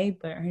to LA,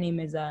 but her name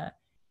is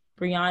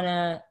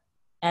Brianna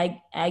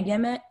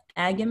Agameng.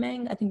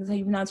 I think that's how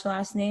you pronounce her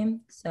last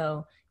name.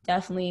 So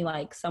definitely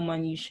like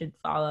someone you should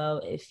follow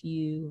if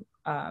you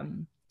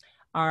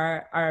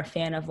are a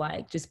fan of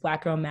like just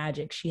Black girl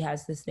magic. She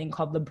has this thing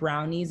called the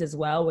Brownies as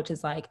well, which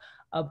is like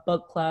a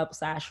book club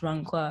slash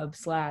run club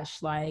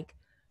slash like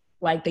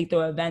they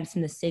throw events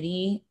in the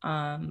city.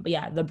 But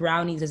yeah, the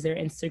Brownies is their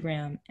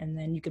Instagram, and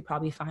then you could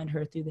probably find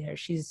her through there.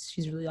 She's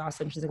really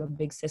awesome. She's like a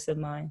big sis of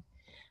mine.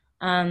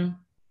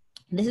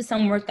 This is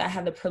some work that I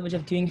had the privilege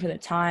of doing for the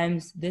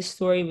Times. This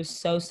story was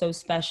so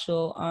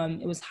special.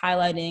 It was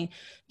highlighting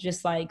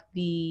just like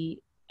the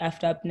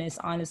effed upness,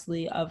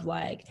 honestly, of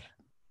like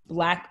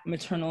Black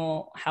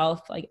maternal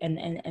health, like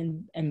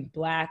and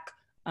Black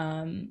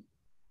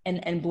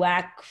and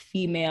Black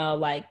female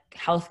like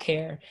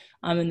healthcare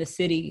in the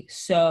city.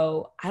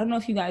 So I don't know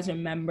if you guys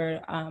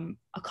remember,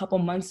 a couple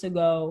months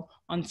ago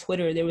on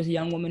Twitter, there was a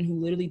young woman who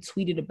literally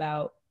tweeted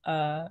about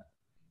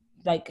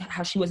like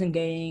how she wasn't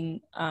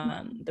getting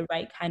the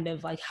right kind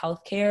of like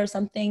healthcare or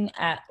something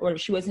or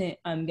she wasn't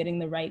getting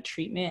the right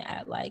treatment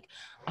at like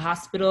a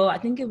hospital. I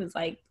think it was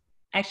like,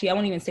 actually, I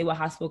won't even say what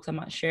hospital because I'm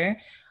not sure.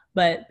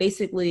 But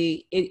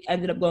basically, it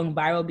ended up going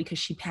viral because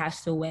she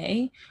passed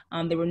away.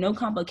 There were no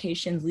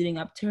complications leading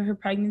up to her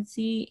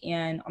pregnancy.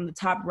 And on the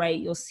top right,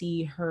 you'll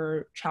see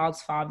her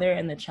child's father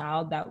and the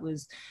child that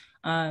was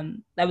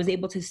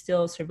able to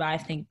still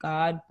survive, thank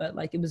God. But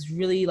like, it was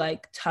really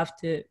like tough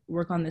to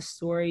work on this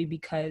story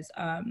because,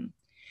 I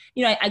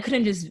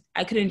couldn't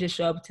just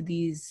show up to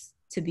these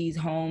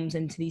homes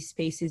and to these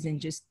spaces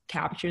and just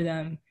capture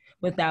them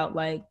without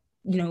like,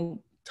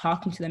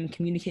 talking to them and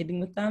communicating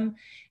with them.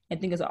 I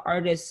think as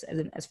artists,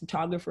 as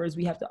photographers,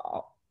 we have to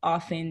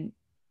often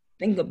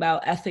think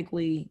about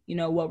ethically,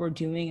 what we're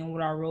doing and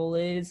what our role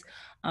is,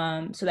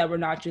 so that we're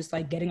not just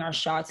like getting our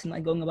shots and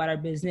like going about our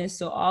business.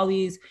 So all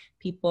these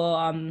people,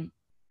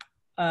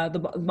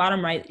 the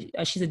bottom right,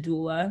 she's a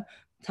doula.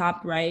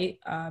 Top right,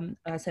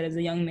 like I said, is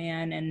a young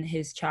man and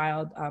his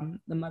child.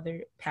 The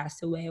mother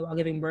passed away while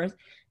giving birth.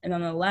 And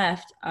on the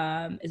left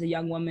is a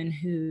young woman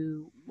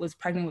who was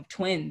pregnant with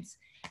twins,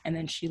 and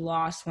then she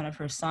lost one of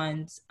her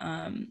sons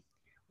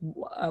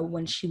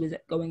when she was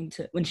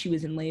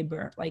in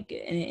labor. Like,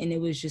 and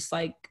it was just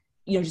like,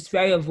 just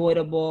very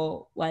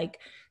avoidable like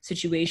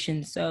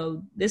situation.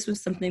 So this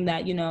was something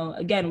that,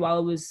 again, while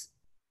it was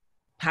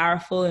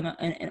powerful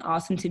and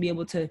awesome to be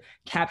able to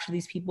capture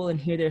these people and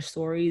hear their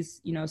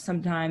stories,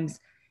 sometimes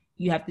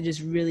you have to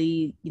just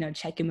really,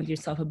 check in with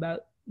yourself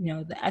about,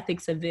 the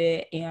ethics of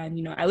it.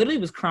 And, I literally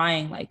was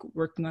crying, like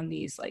working on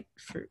these, like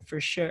for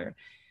sure.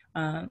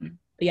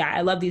 But yeah,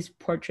 I love these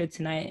portraits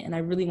tonight, and I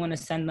really want to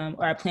send them,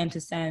 or I plan to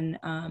send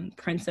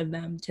prints of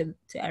them to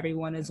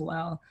everyone as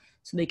well,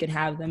 so they could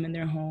have them in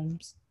their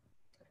homes.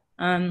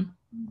 The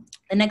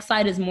next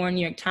slide is more New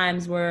York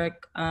Times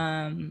work.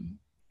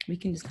 We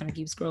can just kind of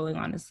keep scrolling,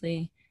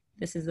 honestly.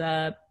 This is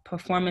a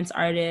performance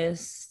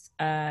artist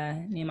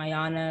named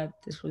Ayana.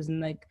 This was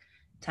in like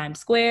Times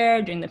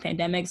Square during the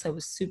pandemic, so it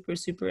was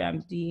super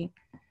empty.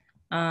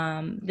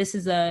 This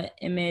is a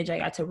image I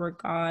got to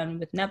work on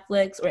with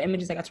Netflix, or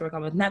images I got to work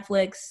on with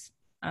Netflix.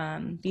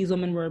 These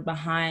women were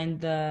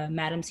behind the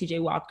Madam C.J.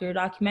 Walker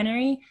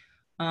documentary.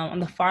 On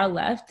the far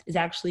left is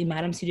actually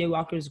Madam C.J.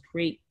 Walker's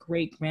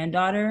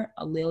great-great-granddaughter,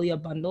 Alelia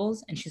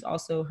Bundles, and she's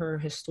also her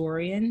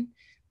historian,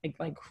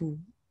 who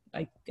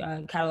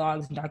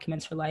catalogs and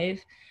documents her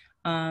life.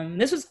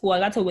 This was cool. I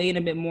got to weigh in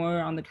a bit more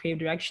on the creative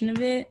direction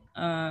of it.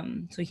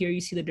 So here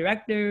you see the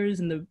directors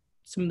and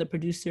some of the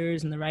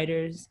producers and the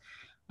writers.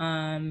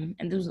 And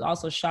this was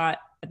also shot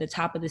at the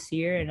top of this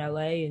year in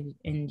LA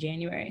in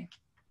January.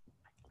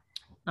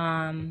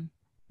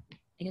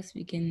 I guess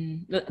we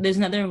can, there's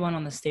another one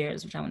on the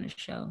stairs, which I want to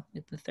show.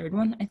 It's the third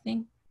one, I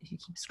think, if you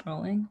keep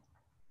scrolling.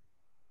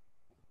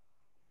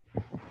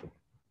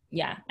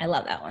 Yeah, I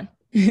love that one.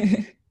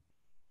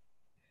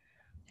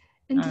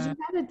 And did you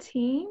have a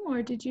team,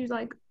 or did you,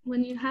 like,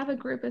 when you have a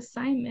group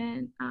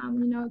assignment,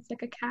 it's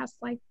like a cast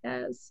like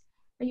this,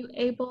 are you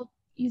able,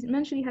 you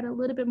mentioned you had a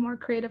little bit more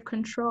creative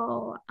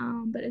control,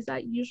 but is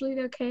that usually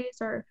the case,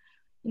 or,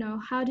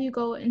 how do you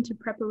go into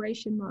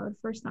preparation mode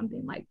for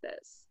something like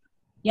this?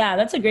 Yeah,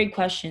 that's a great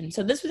question.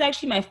 So this was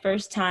actually my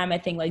first time, I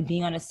think, like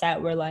being on a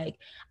set where like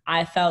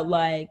I felt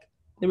like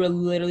there were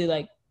literally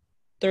like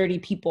 30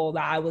 people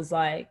that I was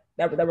like,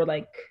 that were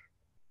like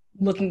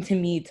looking to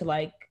me to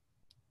like,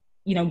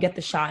 get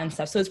the shot and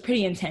stuff. So it's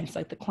pretty intense.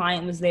 Like the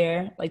client was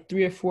there, like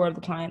 3 or 4 of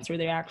the clients were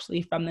there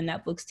actually from the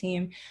Netflix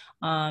team.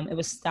 It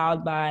was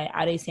styled by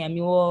Ade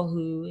Samuel,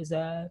 who is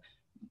a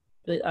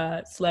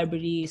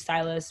celebrity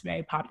stylist,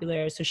 very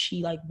popular. So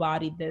she like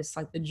bodied this,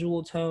 like the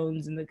jewel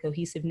tones and the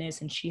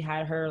cohesiveness, and she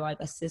had her like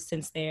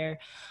assistants there.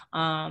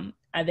 And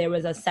there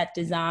was a set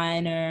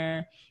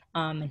designer,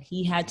 and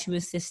he had 2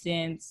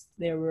 assistants.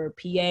 There were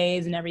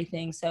PAs and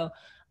everything. So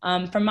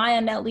from my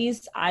end, at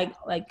least, I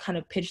like kind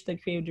of pitched the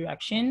creative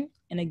direction.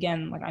 And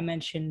again, like I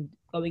mentioned,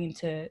 going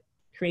into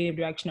creative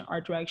direction and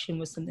art direction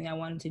was something I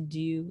wanted to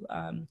do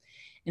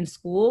in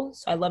school.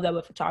 So I love that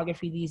with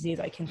photography these days,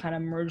 I can kind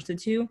of merge the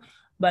two.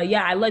 But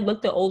yeah, I like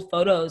looked at old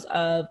photos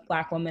of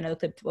Black women. I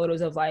looked at photos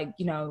of like,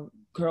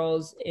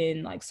 girls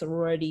in like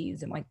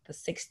sororities in like the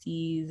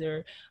 60s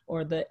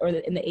or in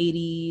the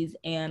 80s,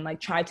 and like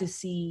try to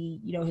see,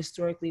 you know,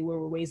 historically where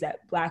were ways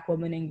that Black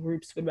women in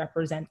groups would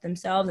represent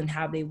themselves and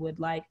how they would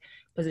like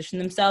position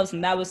themselves.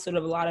 And that was sort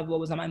of a lot of what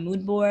was on my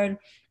mood board.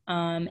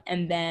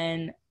 And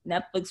then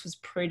Netflix was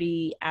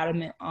pretty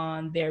adamant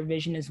on their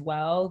vision as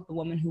well. The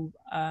woman who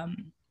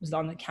was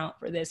on the count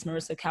for this,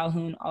 Marissa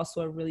Calhoun,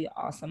 also a really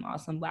awesome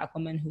Black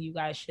woman who you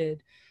guys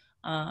should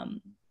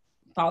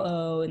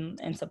follow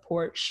and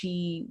support.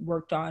 She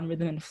worked on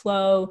Rhythm and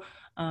Flow,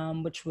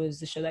 which was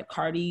the show that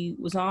Cardi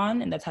was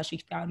on, and that's how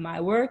she found my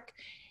work.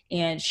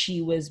 And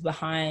she was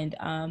behind,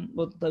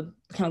 the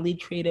kind of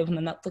lead creative on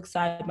the Netflix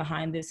side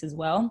behind this as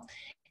well.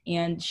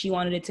 And she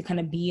wanted it to kind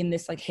of be in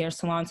this like hair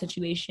salon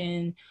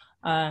situation.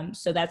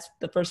 So that's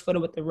the first photo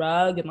with the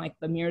rug and like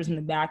the mirrors in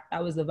the back.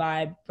 That was the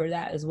vibe for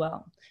that as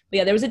well. But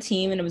yeah, there was a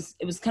team, and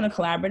it was kind of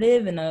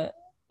collaborative, and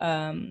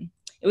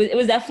it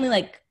was definitely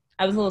like,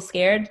 I was a little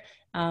scared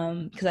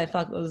because I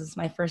felt like it was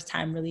my first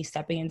time really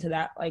stepping into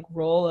that like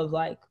role of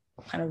like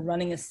kind of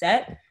running a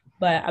set.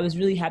 But I was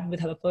really happy with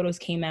how the photos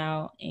came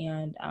out,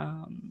 and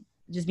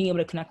just being able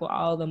to connect with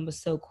all of them was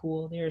so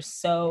cool. They're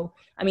so,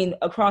 I mean,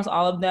 across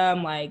all of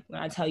them, like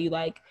when I tell you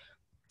like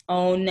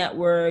OWN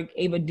Network,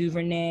 Ava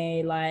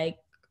DuVernay, like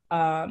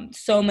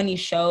so many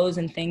shows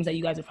and things that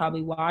you guys have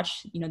probably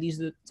watched. You know,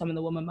 these are some of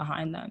the women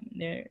behind them.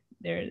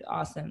 They're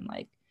awesome.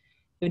 Like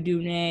Ava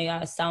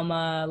DuVernay,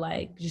 Selma,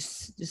 like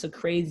just a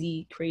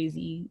crazy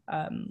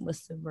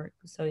list of work.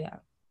 So yeah.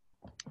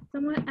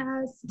 Someone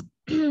asked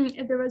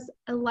if there was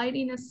a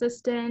lighting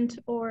assistant,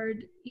 or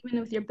even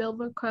with your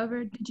billboard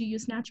cover, did you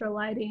use natural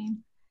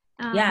lighting?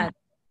 Yeah,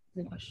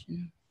 good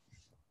question.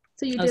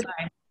 So you did.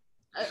 Sorry.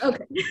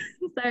 Okay,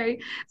 sorry.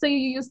 So you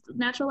used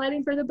natural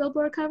lighting for the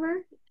billboard cover,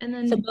 and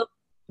then. So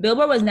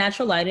billboard was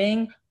natural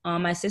lighting.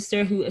 My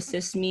sister, who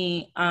assists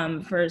me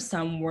for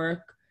some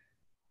work,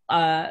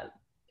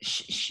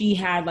 she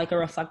had like a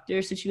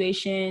reflector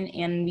situation,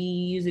 and we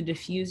use a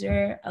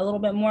diffuser a little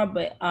bit more,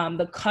 but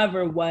the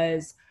cover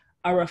was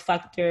a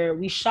reflector.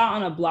 We shot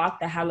on a block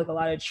that had like a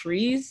lot of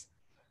trees,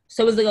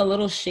 so it was like a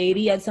little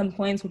shady at some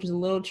points, which was a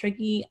little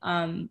tricky,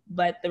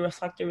 but the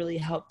reflector really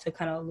helped to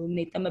kind of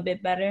illuminate them a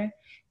bit better.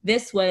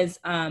 This was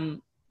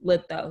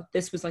lit though.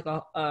 This was like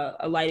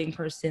a lighting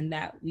person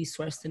that we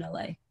sourced in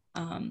LA,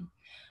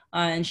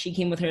 and she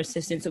came with her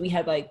assistant, so we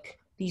had like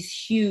these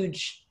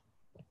huge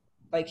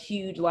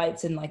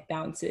lights and like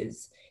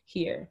bounces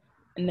here.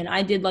 And then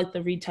I did like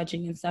the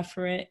retouching and stuff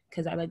for it,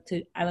 because I like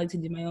to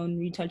do my own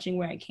retouching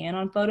where I can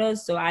on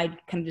photos. So I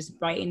kind of just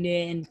brightened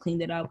it and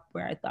cleaned it up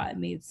where I thought it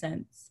made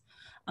sense.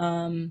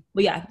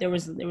 But yeah, there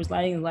was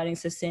lighting and lighting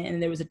assistant, and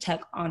there was a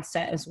tech on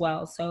set as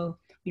well. So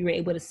we were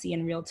able to see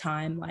in real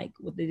time, like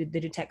with the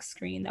Digitech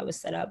screen that was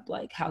set up,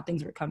 like how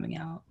things were coming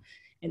out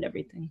and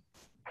everything.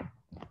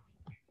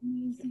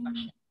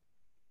 Amazing.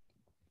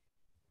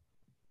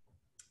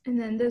 And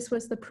then this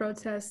was the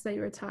protest that you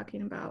were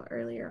talking about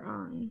earlier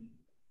on.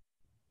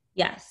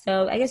 Yeah,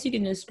 so I guess you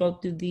can just scroll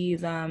through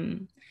these.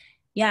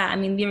 Yeah, I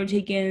mean, they were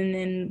taken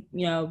in,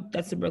 you know,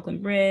 that's the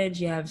Brooklyn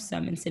Bridge. You have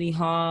some in City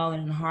Hall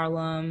and in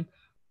Harlem.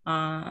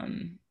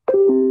 Sorry.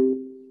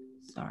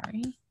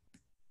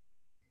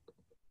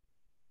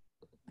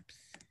 Oops.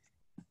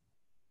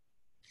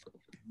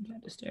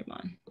 Got disturb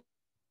on.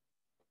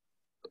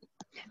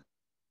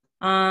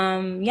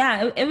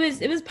 Yeah,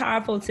 it was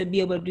powerful to be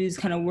able to do this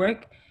kind of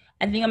work.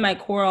 I think at my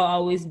core, I'll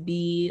always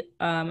be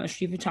a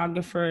street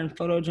photographer and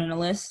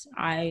photojournalist.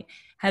 I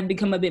have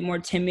become a bit more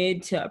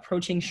timid to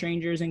approaching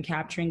strangers and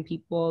capturing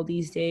people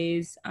these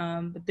days.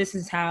 But this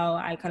is how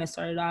I kind of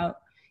started out,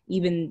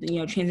 even, you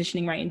know,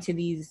 transitioning right into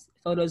these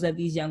photos of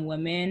these young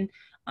women.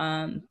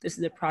 This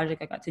is a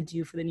project I got to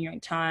do for the New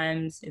York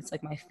Times. It's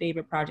like my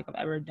favorite project I've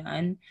ever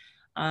done.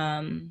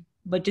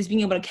 But just being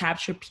able to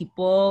capture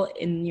people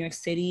in New York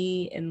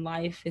City in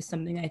life is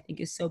something I think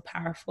is so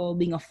powerful.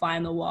 Being a fly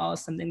on the wall is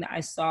something that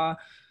I saw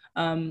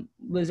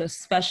was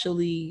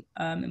especially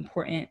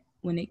important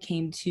when it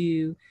came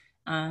to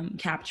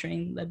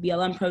capturing the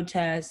BLM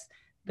protests,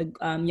 the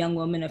young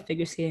women of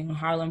figure skating in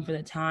Harlem for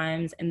the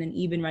Times, and then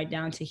even right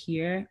down to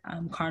here,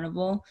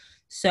 Carnival.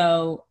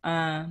 So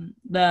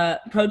the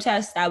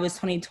protest, that was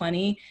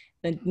 2020.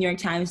 The New York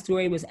Times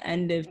story was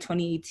end of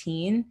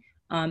 2018.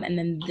 And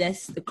then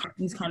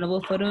these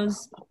Carnival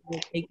photos were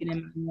taken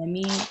in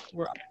Miami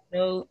were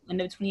also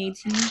end of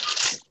 2018.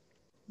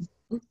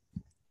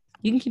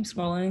 You can keep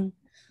scrolling.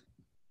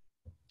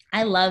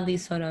 I love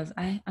these photos.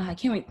 I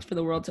can't wait for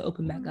the world to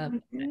open back up.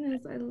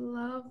 Yes, I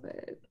love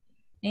it.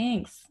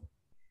 Thanks.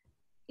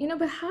 You know,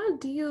 but how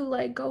do you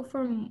like go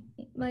from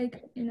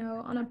like, you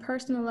know, on a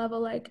personal level,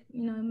 like,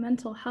 you know,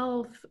 mental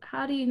health,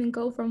 how do you even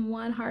go from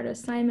one hard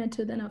assignment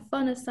to then a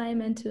fun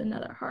assignment to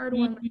another hard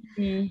one?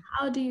 Mm-hmm.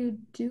 How do you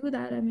do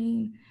that? I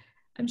mean,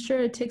 I'm sure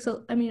it takes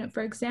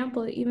for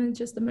example, even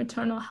just the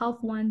maternal health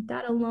one,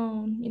 that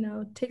alone, you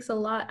know, takes a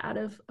lot out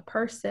of a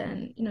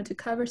person, you know, to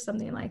cover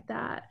something like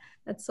that.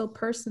 That's so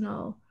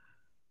personal.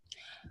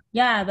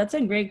 Yeah, that's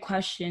a great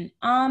question.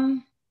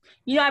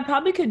 You know, I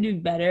probably could do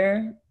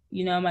better.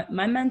 You know,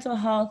 my mental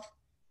health,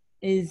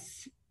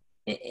 is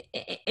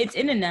it's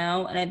in and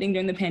out. And I think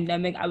during the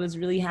pandemic, I was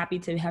really happy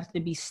to have to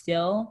be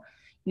still,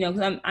 you know,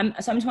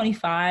 because I'm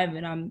 25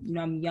 and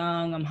I'm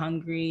young, I'm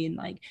hungry, and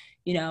like,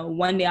 you know,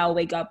 one day I'll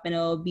wake up and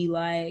it'll be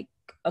like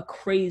a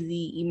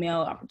crazy email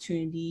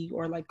opportunity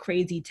or like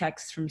crazy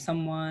text from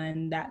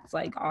someone that's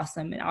like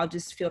awesome, and I'll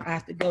just feel like I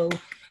have to go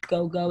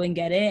and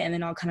get it, and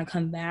then I'll kind of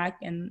come back.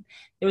 And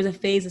there was a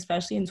phase,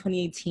 especially in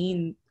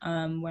 2018,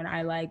 when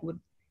I like was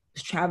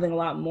traveling a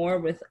lot more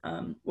with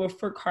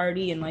for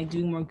Cardi and like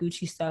doing more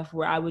Gucci stuff,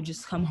 where I would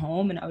just come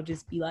home and I would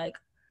just be like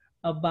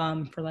a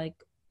bum for like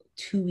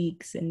 2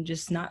 weeks and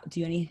just not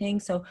do anything.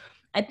 So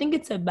I think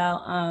it's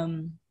about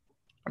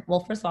well,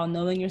 first of all,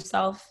 knowing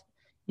yourself.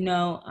 You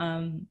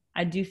know,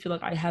 I do feel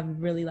like I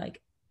have really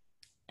like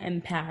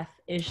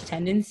empath-ish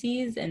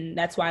tendencies, and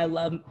that's why I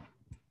love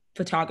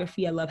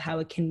photography. I love how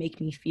it can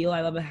make me feel. I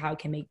love how it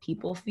can make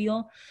people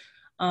feel.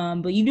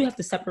 But you do have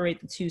to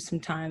separate the two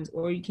sometimes,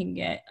 or you can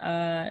get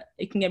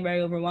it can get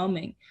very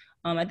overwhelming.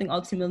 I think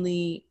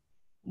ultimately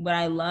what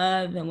I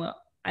love and what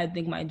I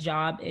think my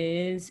job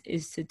is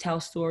to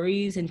tell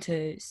stories and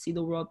to see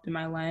the world through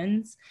my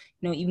lens.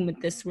 You know, even with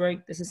this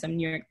work, this is some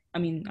not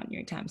New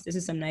York Times, this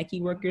is some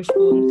Nike work you're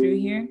scrolling through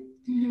here.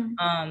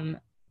 Mm-hmm.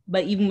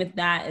 But even with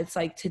that, it's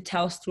like to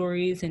tell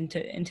stories and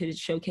to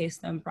showcase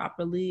them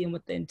properly and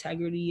with the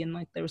integrity and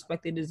like the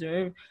respect they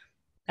deserve.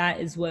 That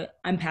is what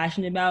I'm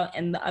passionate about,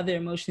 and the other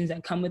emotions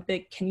that come with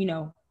it can, you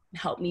know,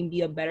 help me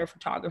be a better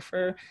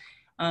photographer.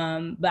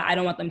 But I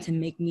don't want them to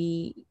make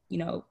me, you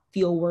know,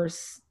 feel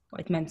worse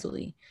like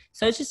mentally.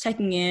 So it's just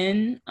checking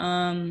in.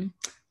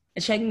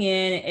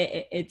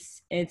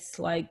 It's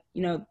like,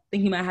 you know,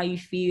 thinking about how you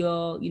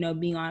feel, you know,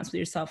 being honest with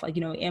yourself. Like,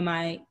 you know, am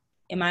I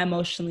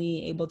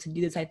emotionally able to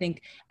do this? I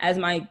think as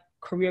my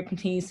career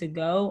continues to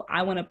go,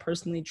 I want to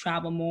personally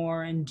travel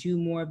more and do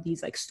more of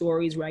these like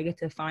stories where I get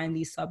to find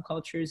these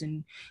subcultures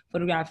and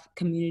photograph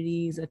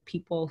communities of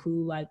people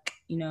who, like,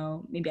 you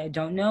know, maybe I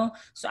don't know.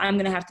 So I'm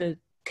going to have to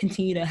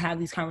continue to have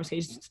these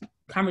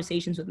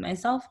conversations with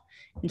myself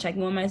and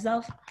checking on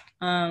myself.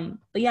 But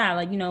yeah,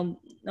 like, you know,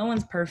 no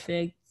one's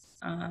perfect.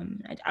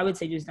 I would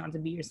say just not to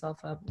beat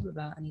yourself up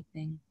about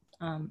anything.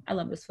 I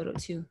love this photo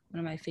too. One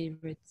of my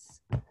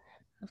favorites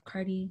of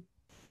Cardi.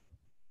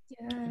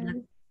 Yeah.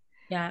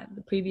 Yeah,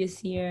 the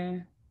previous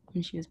year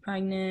when she was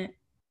pregnant.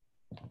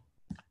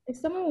 If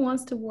someone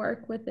wants to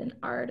work with an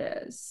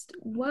artist,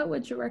 what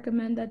would you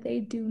recommend that they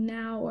do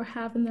now or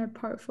have in their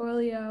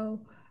portfolio,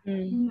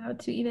 you know,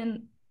 to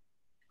even,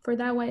 for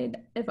that way,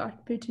 if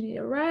opportunity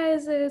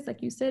arises,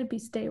 like you said,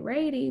 stay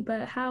ready,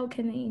 but how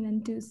can they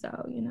even do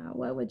so? You know,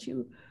 what would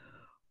you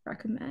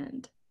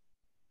recommend?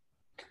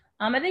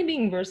 I think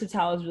being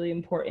versatile is really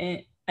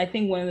important. I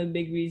think one of the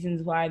big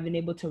reasons why I've been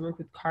able to work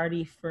with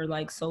Cardi for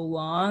like so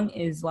long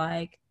is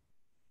like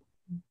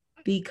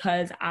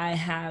because I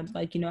had,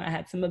 like, you know, I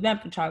had some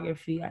event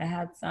photography, I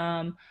had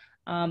some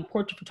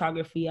portrait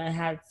photography, I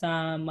had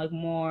some like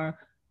more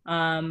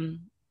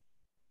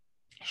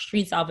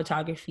street style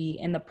photography.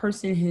 And the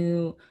person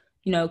who,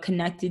 you know,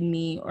 connected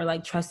me or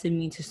like trusted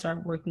me to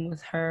start working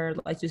with her,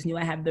 like just knew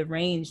I had the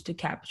range to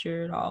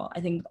capture it all.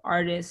 I think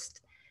artists,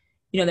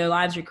 you know, their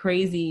lives are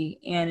crazy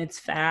and it's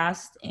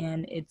fast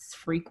and it's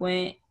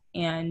frequent.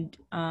 And,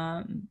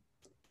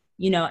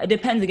 you know, it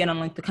depends again on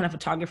like the kind of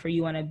photographer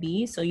you want to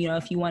be. So, you know,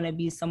 if you want to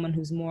be someone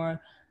who's more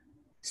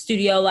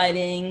studio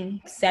lighting,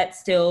 set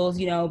stills,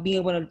 you know, being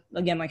able to,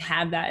 again, like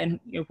have that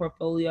in your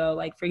portfolio.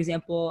 Like, for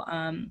example,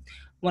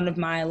 one of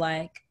my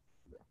like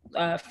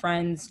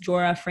friends,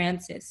 Jora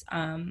Francis,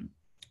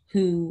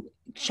 who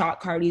shot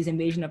Cardi's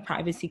Invasion of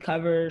Privacy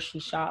cover. She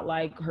shot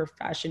like her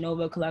Fashion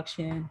Nova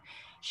collection.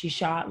 She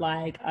shot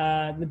like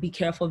the Be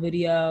Careful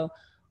video.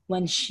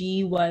 When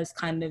she was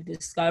kind of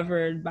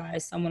discovered by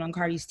someone on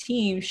Cardi's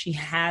team, she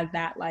had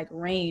that like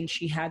range.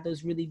 She had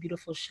those really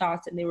beautiful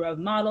shots, and they were of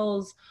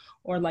models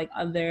or like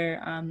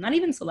other, not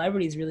even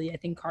celebrities really. I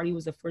think Cardi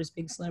was the first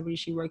big celebrity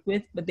she worked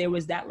with, but there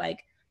was that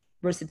like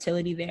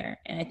versatility there.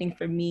 And I think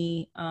for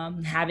me,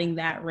 having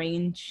that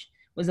range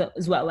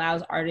is what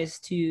allows artists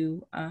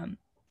to,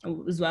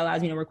 is what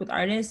allows me to work with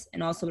artists,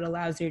 and also it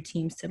allows their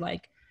teams to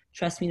like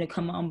trust me to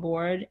come on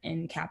board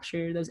and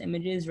capture those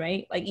images,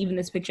 right? Like even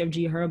this picture of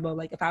G Herbo,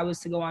 like if I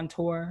was to go on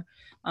tour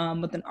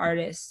with an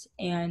artist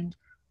and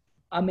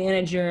a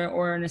manager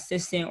or an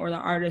assistant or the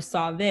artist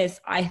saw this,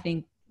 I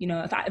think, you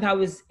know, if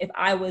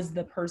I was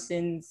the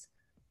person's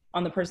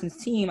on the person's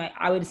team,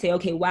 I would say,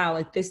 okay, wow,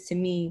 like this to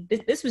me,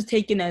 this was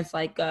taken as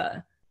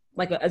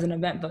as an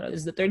event photo. This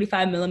is the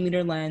 35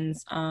 millimeter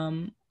lens,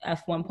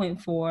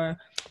 f1.4.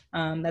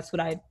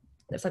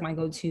 That's like my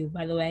go-to,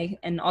 by the way.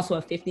 And also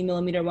a 50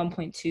 millimeter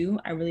 1.2.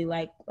 I really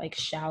like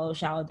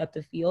shallow depth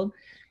of field.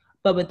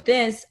 But with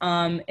this,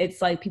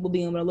 it's like people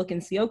being able to look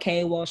and see,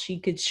 okay, well, she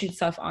could shoot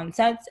stuff on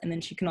sets, and then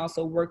she can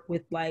also work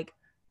with like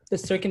the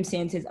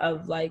circumstances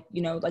of like,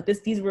 you know, like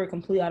these were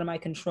completely out of my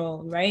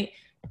control, right?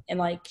 And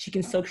like she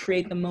can still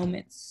create the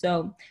moments.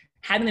 So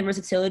having the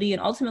versatility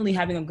and ultimately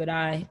having a good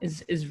eye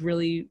is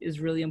really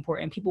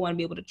important. People want to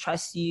be able to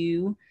trust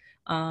you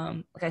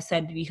Like I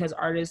said, because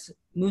artists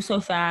move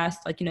so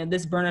fast, like, you know,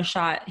 this burner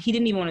shot, he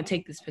didn't even want to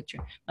take this picture.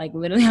 Like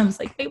literally I was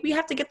like, hey, we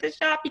have to get this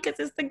shot because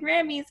it's the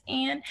Grammys,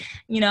 and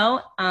you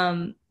know,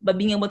 but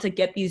being able to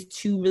get these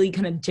two really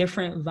kind of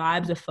different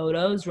vibes of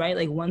photos, right?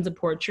 Like one's a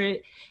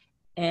portrait,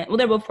 and well,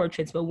 they're both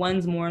portraits, but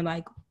one's more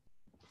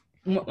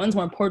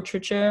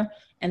portraiture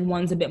and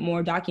one's a bit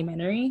more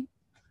documentary.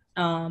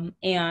 And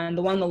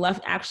the one on the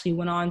left actually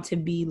went on to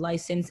be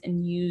licensed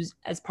and used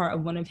as part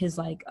of one of his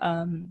like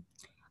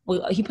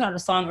well, he put out a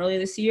song earlier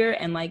this year,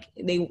 and like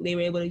they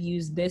were able to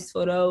use this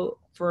photo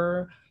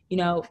for, you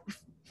know,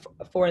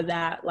 for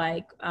that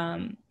like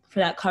for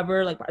that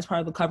cover, like as part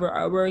of the cover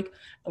artwork.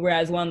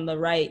 Whereas one on the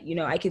right, you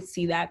know, I could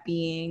see that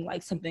being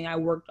like something I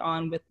worked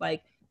on with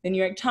like the New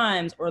York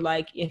Times, or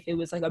like if it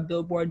was like a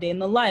Billboard Day in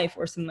the Life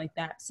or something like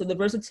that. So the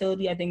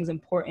versatility I think is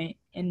important,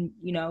 and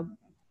you know,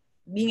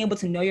 being able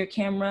to know your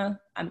camera.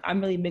 I'm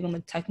really big on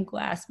the technical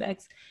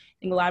aspects. I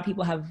think a lot of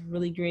people have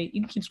really great,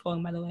 you can keep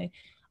scrolling by the way,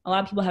 a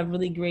lot of people have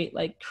really great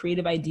like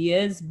creative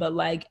ideas, but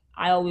like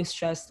I always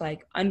stress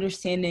like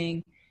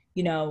understanding,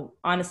 you know,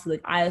 honestly,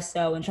 like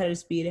ISO and shutter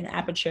speed and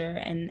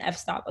aperture and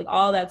f-stop, like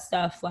all that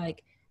stuff,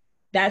 like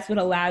that's what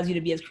allows you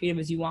to be as creative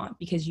as you want,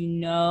 because you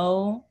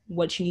know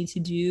what you need to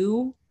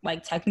do,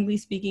 like technically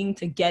speaking,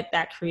 to get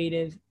that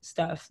creative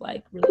stuff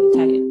like really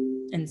tight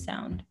and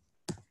sound.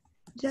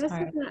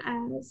 Jessica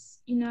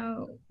asks, you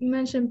know, you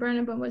mentioned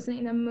burning but wasn't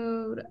in the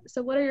mood.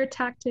 So what are your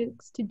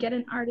tactics to get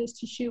an artist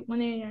to shoot when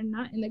they are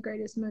not in the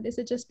greatest mood? Is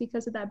it just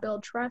because of that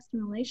build trust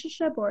and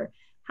relationship, or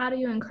how do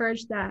you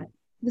encourage that?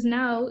 Because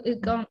now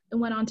it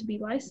went on to be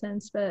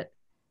licensed, but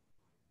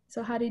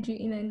so how did you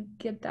even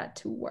get that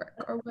to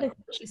work, or what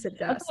she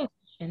suggests?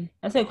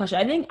 That's a good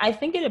question. I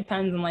think it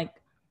depends on like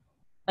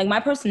my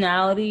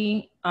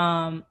personality.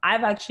 I've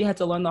actually had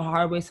to learn the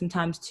hard way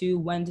sometimes too,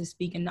 when to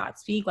speak and not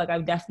speak. Like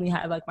I've definitely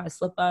had like my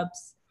slip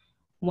ups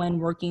when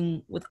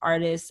working with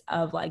artists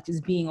of like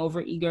just being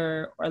over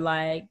eager or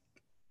like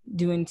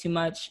doing too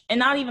much, and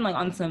not even like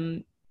on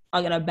some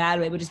like in a bad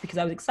way, but just because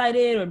I was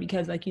excited, or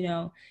because like, you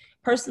know,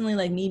 personally,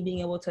 like me being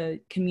able to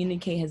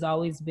communicate has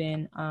always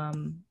been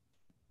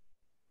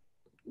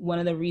one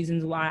of the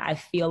reasons why I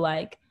feel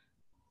like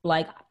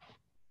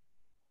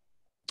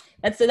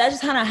that's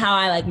just kind of how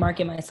I like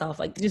market myself.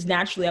 Like just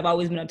naturally, I've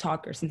always been a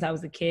talker since I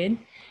was a kid.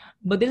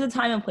 But there's a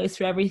time and place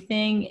for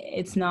everything.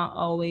 It's not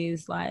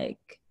always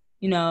like,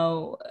 you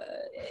know,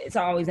 it's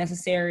not always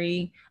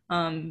necessary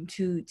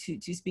to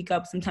speak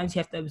up. Sometimes you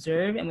have to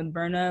observe. And with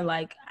Berna,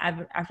 like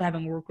after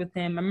having worked with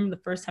him, I remember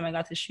the first time I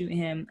got to shoot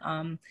him.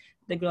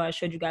 The girl I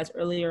showed you guys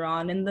earlier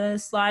on in the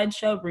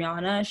slideshow,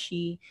 Brianna,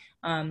 she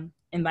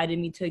invited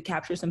me to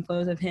capture some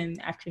photos of him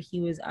after he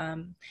was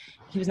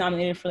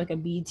nominated for like a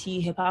BET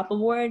Hip Hop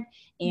Award,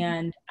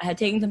 and I had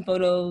taken some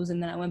photos,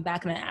 and then I went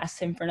back and I asked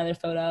him for another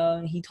photo,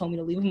 and he told me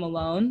to leave him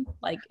alone,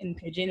 like in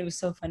Pidgin. It was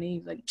so funny. He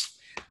was like,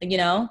 you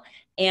know,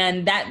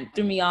 and that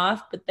threw me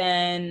off. But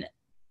then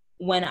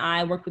when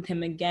I worked with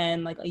him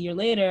again, like a year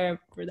later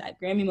for that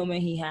Grammy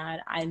moment he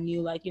had, I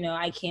knew like, you know,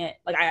 I can't,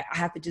 like, I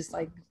have to just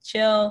like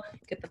chill,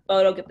 get the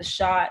photo, get the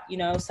shot. You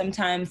know,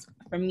 sometimes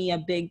for me, a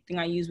big thing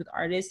I use with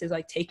artists is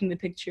like taking the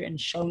picture and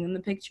showing them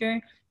the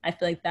picture. I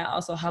feel like that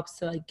also helps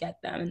to like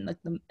get them in like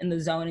in the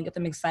zone and get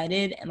them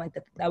excited, and like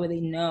that way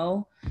they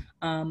know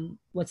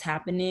what's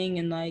happening,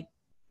 and like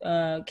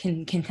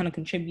can kind of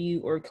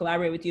contribute or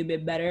collaborate with you a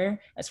bit better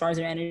as far as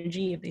their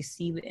energy if they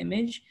see the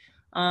image.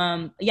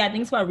 Yeah, I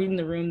think it's about reading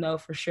the room though,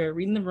 for sure.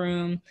 Reading the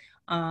room.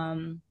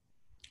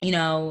 You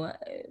know,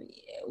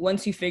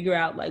 once you figure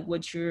out like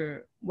what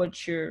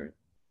your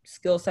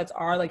skill sets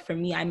are, like for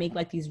me, I make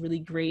like these really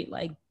great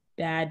like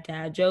bad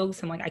dad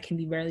jokes, and like I can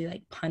be very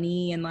like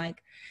punny, and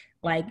like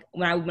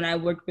when I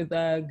worked with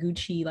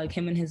Gucci, like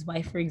him and his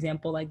wife, for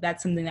example, like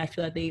that's something that I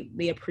feel like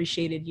they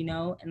appreciated, you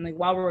know. And like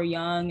while we were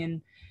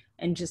young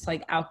and just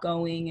like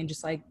outgoing and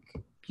just like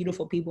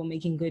beautiful people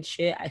making good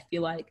shit, I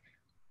feel like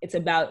it's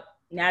about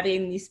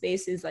navigating these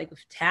spaces like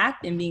with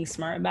tact and being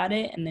smart about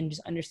it, and then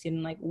just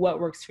understanding like what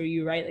works for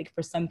you, right? Like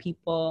for some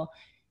people,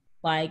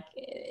 like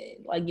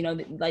you know,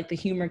 like the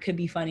humor could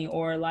be funny,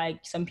 or like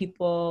some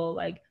people,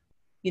 like,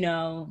 you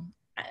know,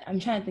 I'm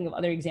trying to think of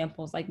other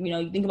examples. Like, you know,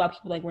 you think about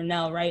people like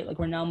Renelle, right? Like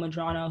Renelle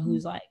Madrano,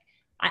 who's like,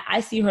 I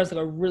see her as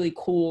like a really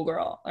cool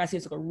girl. I see her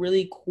as like a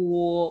really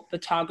cool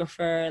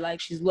photographer. Like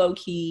she's low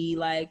key,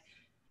 like,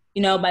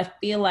 you know, but I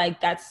feel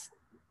like that's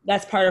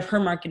part of her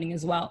marketing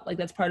as well. Like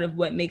that's part of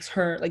what makes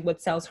her, like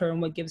what sells her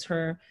and what gives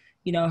her,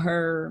 you know,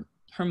 her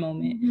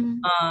moment.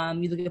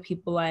 You look at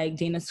people like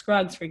Dana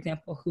Scruggs, for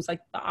example, who's like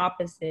the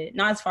opposite,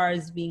 not as far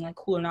as being like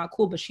cool or not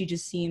cool, but she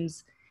just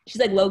seems, she's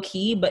like low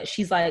key, but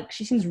she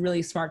seems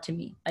really smart to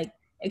me. Like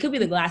it could be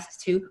the glasses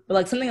too, but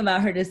like something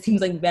about her just seems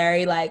like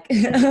very like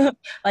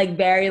like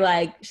very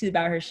like she's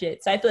about her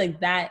shit. So I feel like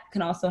that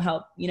can also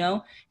help, you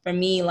know. For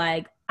me,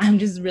 like I'm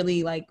just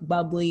really like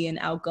bubbly and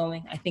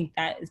outgoing. I think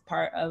that is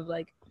part of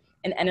like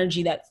an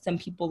energy that some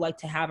people like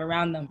to have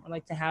around them or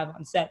like to have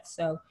on set.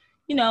 So,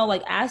 you know,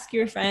 like ask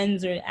your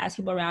friends or ask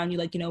people around you,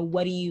 like, you know,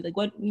 what do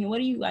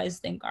you guys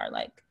think are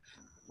like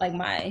like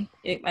my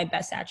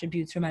best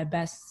attributes or my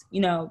best,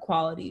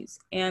 qualities,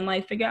 and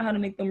like figure out how to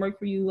make them work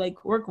for you,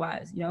 like work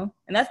wise, and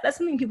that's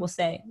something people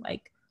say,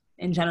 like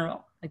in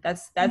general, like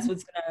that's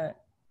what's gonna,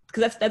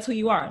 because that's who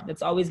you are.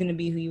 That's always gonna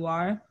be who you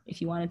are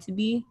if you want it to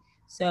be.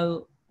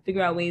 So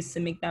figure out ways to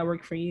make that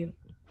work for you.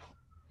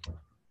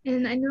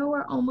 And I know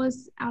we're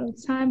almost out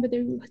of time, but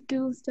we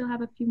do still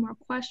have a few more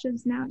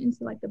questions now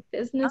into like the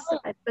business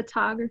side,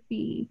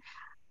 photography.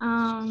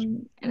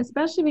 And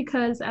especially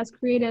because as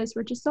creatives,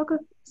 we're just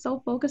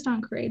so focused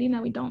on creating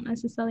that we don't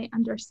necessarily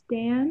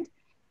understand.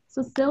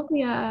 So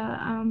Sylvia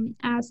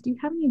asked, do you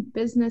have any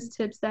business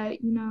tips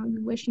that,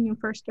 you wish you knew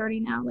first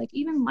starting out, like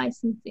even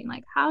licensing?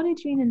 Like how did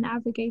you even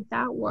navigate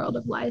that world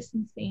of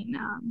licensing?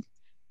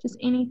 Just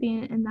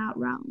anything in that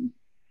realm.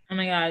 Oh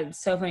my God,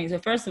 it's so funny. So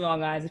first of all,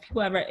 guys, if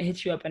people ever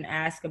hit you up and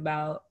ask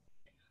about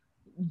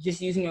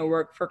just using your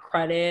work for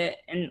credit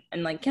and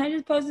like, can I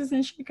just post this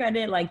in street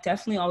credit? Like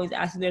definitely always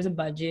ask if there's a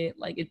budget.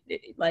 Like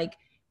like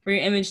for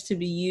your image to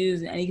be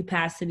used in any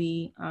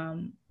capacity,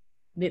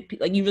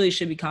 like you really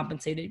should be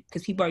compensated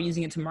because people are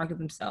using it to market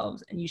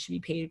themselves and you should be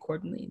paid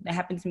accordingly. That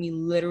happened to me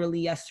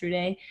literally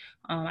yesterday.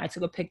 I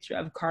took a picture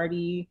of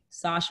Cardi,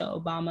 Sasha,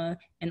 Obama,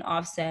 and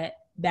Offset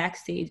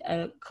backstage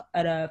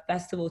at a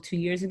festival 2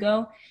 years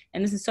ago.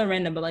 And this is so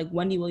random, but like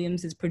Wendy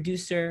Williams'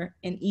 producer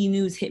and E!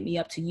 News hit me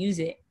up to use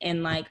it.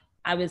 And like,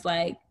 I was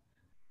like,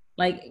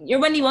 you're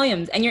Wendy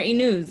Williams and you're E!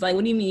 News. Like,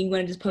 what do you mean you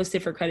want to just post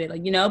it for credit?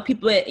 Like,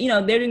 people,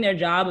 they're doing their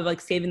job of like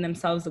saving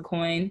themselves a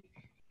coin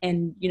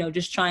and,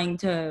 just trying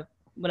to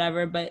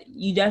whatever. But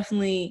you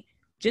definitely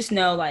just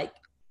know like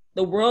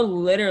the world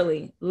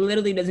literally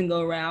doesn't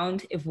go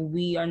around if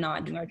we are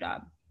not doing our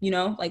job.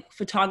 Like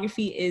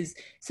photography is,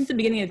 since the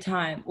beginning of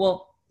time,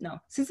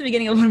 since the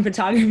beginning of when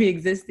photography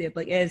existed,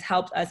 like it has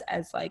helped us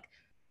as like,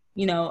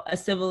 a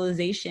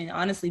civilization,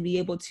 honestly, be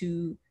able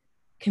to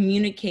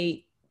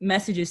communicate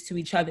messages to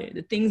each other.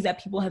 The things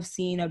that people have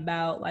seen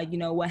about like,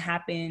 what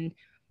happened,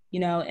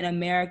 in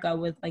America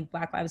with like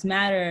Black Lives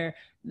Matter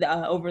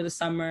over the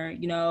summer,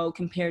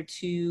 compared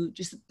to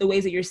just the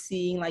ways that you're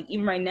seeing, like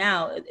even right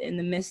now in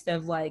the midst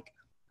of like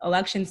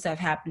election stuff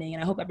happening,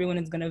 and I hope everyone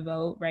is going to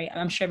vote, right?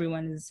 I'm sure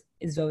everyone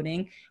is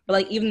voting, but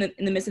like even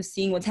in the midst of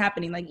seeing what's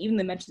happening, like even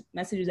the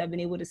messages I've been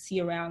able to see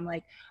around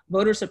like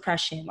voter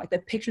suppression, like the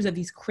pictures of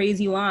these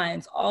crazy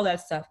lines, all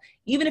that stuff,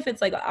 even if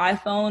it's like an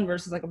iPhone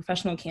versus like a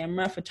professional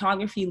camera,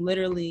 photography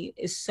literally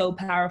is so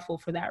powerful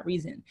for that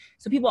reason.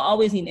 So people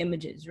always need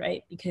images,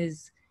 right?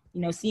 Because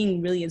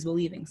seeing really is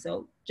believing.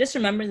 So just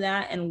remember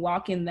that and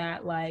walk in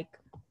that like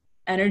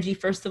energy,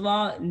 first of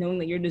all, knowing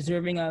that you're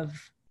deserving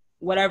of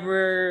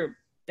whatever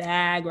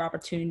bag or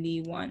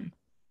opportunity, one.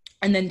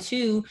 And then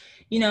two,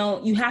 you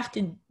have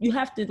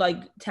to like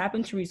tap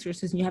into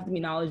resources and you have to be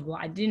knowledgeable.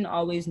 I didn't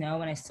always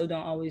know, and I still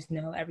don't always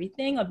know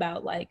everything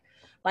about like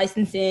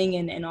licensing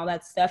and all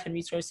that stuff and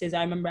resources.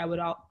 I remember I would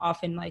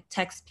often like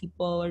text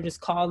people or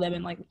just call them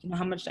and like,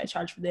 how much should I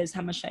charge for this?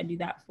 How much should I do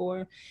that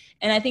for?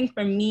 And I think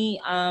for me,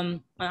 my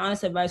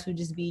honest advice would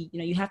just be,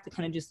 you have to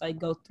kind of just like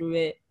go through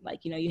it.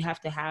 Like, you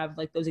have to have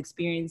like those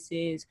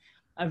experiences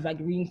of like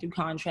reading through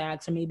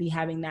contracts or maybe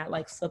having that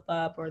like slip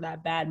up or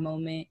that bad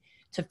moment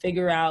to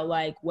figure out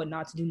like what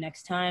not to do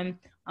next time.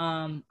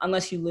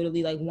 Unless you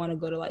literally like want to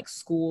go to like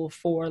school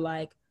for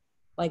like,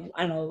 I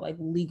don't know, like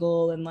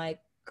legal and like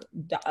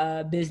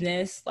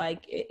business,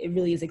 like it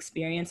really is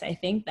experience, I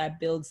think, that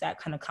builds that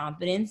kind of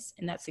confidence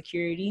and that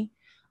security.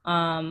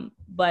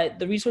 But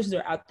the resources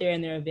are out there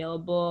and they're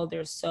available.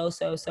 There's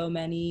so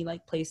many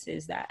like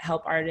places that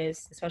help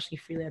artists, especially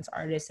freelance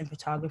artists and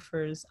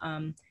photographers,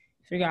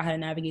 figure out how to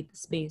navigate the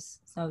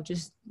space. So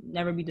just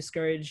never be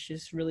discouraged.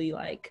 Just really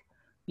like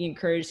be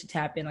encouraged to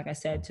tap in, like I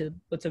said, to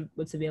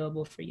what's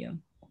available for you.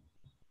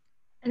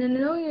 And I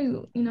know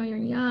you're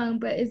young,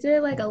 but is there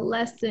like a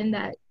lesson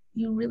that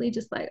you really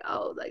just like,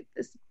 oh, like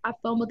this, I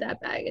fumbled that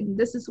bag, and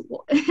this is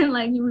and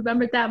like you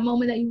remembered that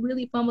moment that you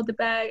really fumbled the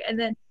bag, and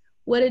then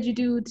what did you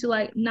do to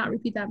like not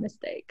repeat that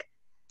mistake?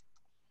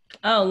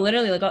 Oh,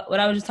 literally, like what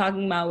I was just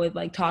talking about with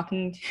like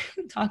talking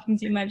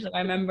too much. Like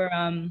I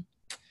remember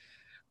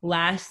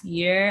last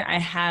year I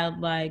had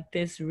like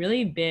this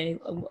really big.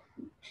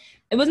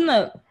 It wasn't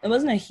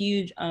a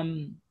huge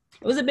it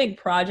was a big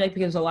project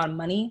because it was a lot of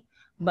money,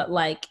 but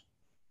like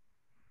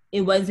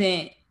it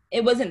wasn't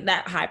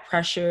that high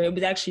pressure. It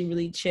was actually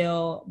really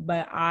chill.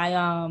 But I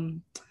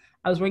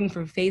was working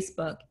for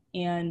Facebook,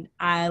 and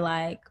I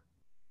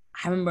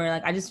remember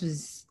like I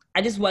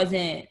just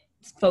wasn't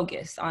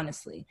focused,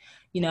 honestly.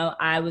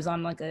 I was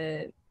on like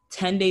a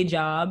 10-day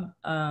job.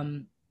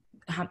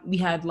 We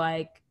had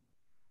like,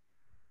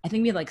 I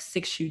think we had like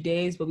 6 shoot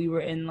days, but we were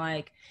in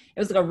like, it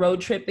was like a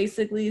road trip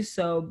basically.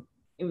 So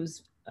it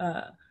was,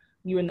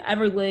 we were in the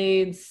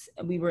Everglades.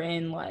 We were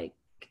in like,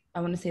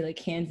 I want to say like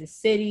Kansas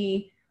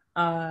City,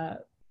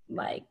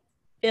 like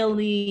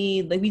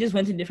Philly. Like we just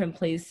went to different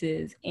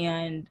places,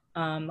 and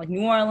like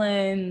New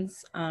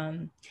Orleans.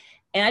 And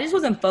I just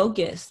wasn't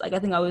focused. Like I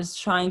think I was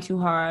trying too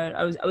hard.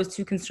 I was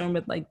too concerned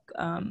with like,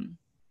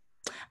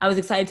 I was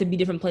excited to be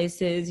different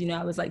places.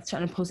 I was like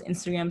trying to post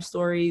Instagram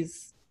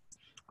stories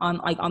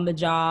on the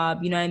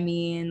job, you know what I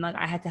mean? Like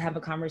I had to have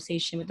a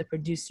conversation with the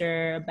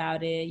producer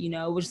about it, you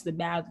know, which is a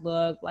bad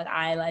look. Like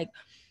I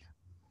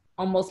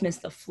almost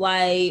missed the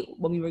flight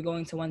when we were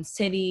going to one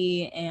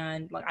city,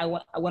 and like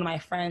one of my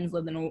friends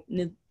lived in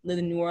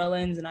New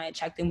Orleans, and I had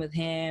checked in with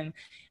him.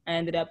 I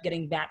ended up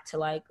getting back to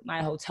like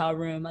my hotel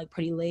room like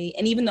pretty late,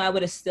 and even though I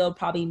would have still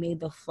probably made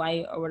the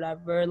flight or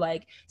whatever,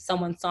 like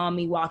someone saw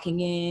me walking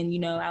in, you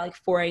know, at like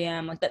 4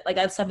 a.m. like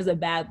that stuff is a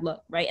bad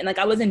look, right? And like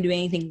I wasn't doing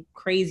anything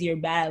crazy or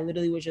bad. I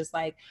literally was just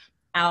like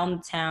out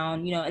in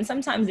town, you know. And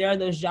sometimes there are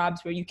those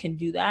jobs where you can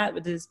do that,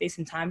 but there's space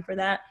and time for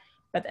that.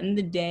 But at the end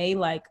of the day,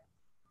 like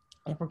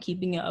if we're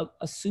keeping it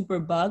a super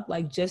buck,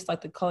 like just like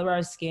the color of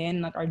our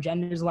skin, like our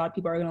genders, a lot of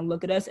people are gonna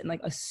look at us and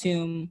like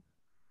assume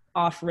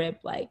off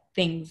rip like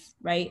things,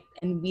 right?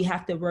 And we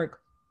have to work.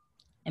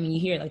 I mean, you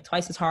hear it, like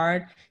twice as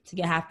hard to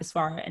get half as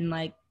far. And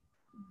like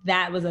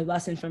that was a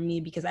lesson for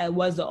me because I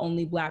was the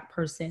only Black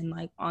person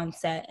like on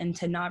set, and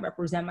to not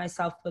represent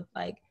myself with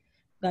like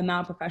the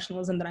amount of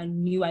professionalism that I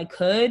knew I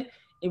could,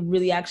 it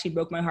really actually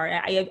broke my heart.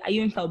 I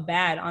even felt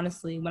bad,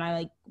 honestly, when I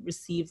like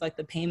received like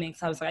the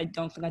payments. I was like, I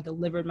don't think I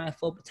delivered my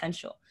full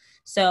potential.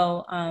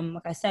 So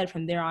like I said,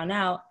 from there on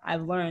out,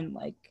 I've learned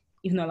like,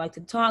 even though I like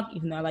to talk,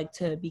 even though I like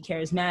to be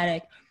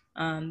charismatic,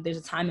 there's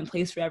a time and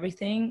place for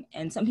everything.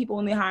 And some people,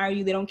 when they hire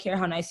you, they don't care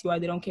how nice you are.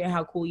 They don't care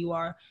how cool you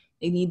are.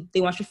 They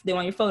want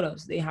your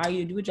photos. They hire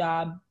you to do a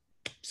job.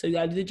 So you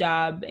got to do the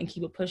job and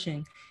keep it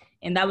pushing.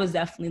 And that was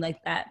definitely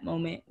like that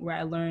moment where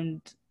I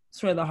learned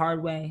sort of the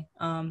hard way,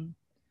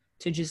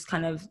 to just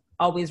kind of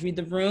always read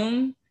the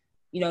room,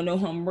 you know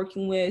who I'm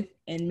working with,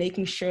 and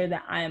making sure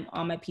that I am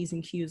on my P's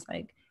and Q's.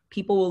 Like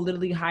people will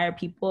literally hire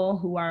people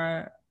who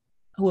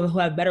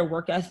have better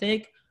work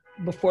ethic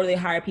before they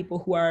hire people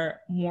who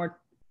are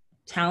more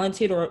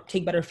talented or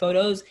take better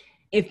photos,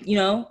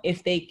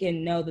 if they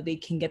can know that they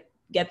can get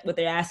what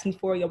they're asking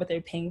for, get what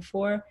they're paying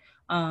for.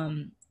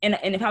 And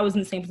if I was in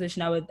the same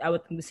position, I would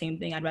think the same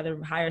thing. I'd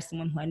rather hire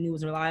someone who I knew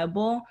was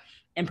reliable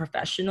and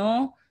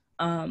professional,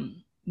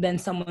 than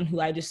someone who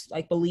I just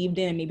like believed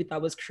in and maybe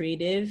thought was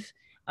creative,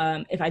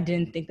 if I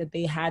didn't think that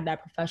they had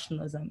that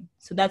professionalism.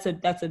 So that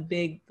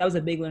was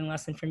a big learning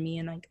lesson for me.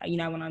 And like, I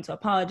went on to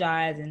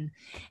apologize, and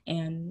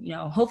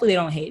hopefully they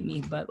don't hate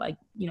me, but like,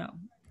 you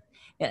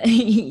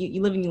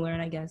live and you learn,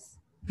 I guess.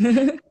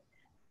 And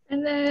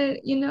then,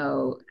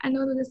 I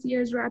know that this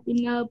year is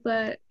wrapping up,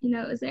 but,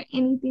 is there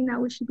anything that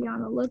we should be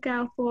on the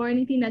lookout for?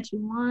 Anything that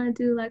you want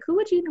to do? Like, who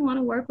would you even want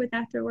to work with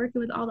after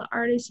working with all the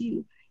artists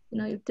you've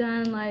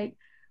done? Like,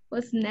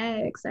 what's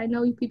next? I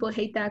know you people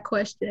hate that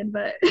question,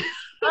 but.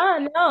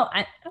 No,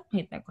 I don't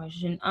hate that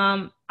question.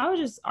 I was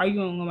just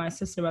arguing with my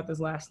sister about this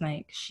last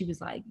night. She was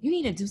like, you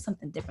need to do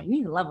something different. You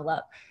need to level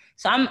up.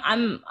 So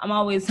I'm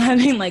always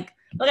having like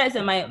I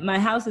said, my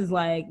house is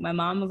like, my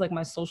mom was like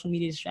my social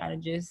media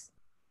strategist.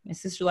 My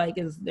sister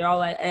they're all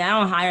like, and I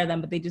don't hire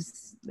them, but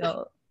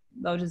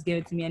they'll just give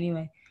it to me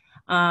anyway.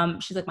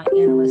 She's like my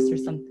analyst or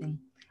something.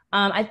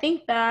 I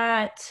think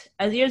that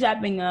as the year's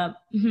wrapping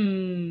up,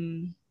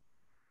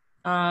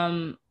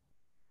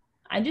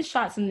 I just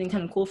shot something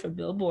kind of cool for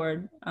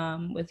Billboard,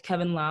 with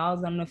Kevin Lyles.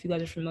 I don't know if you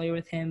guys are familiar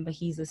with him, but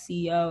he's the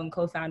CEO and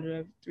co-founder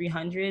of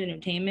 300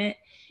 Entertainment.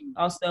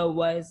 Also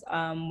was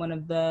one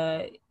of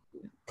the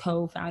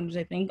co-founders,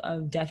 I think,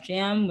 of Def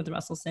Jam with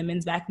Russell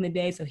Simmons back in the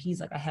day. So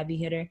he's like a heavy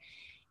hitter.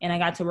 And I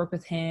got to work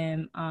with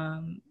him.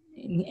 And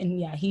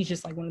yeah, he's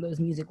just like one of those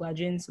music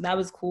legends. So that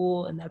was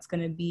cool. And that's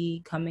going to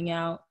be coming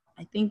out.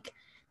 I think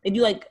they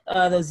do like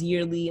those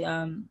yearly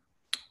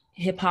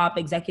hip hop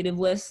executive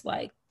lists,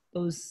 like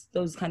those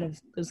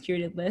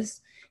curated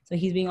lists. So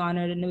he's being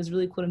honored, and it was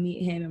really cool to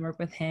meet him and work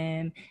with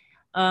him.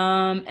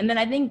 And then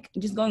I think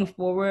just going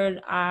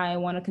forward, I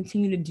want to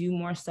continue to do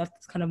more stuff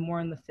that's kind of more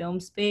in the film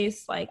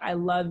space. Like I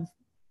love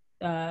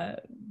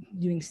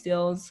doing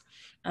stills.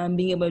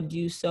 Being able to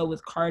do so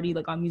with Cardi,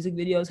 like on music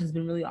videos, has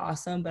been really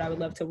awesome. But I would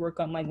love to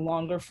work on like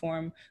longer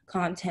form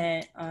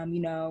content.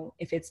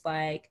 If it's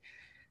like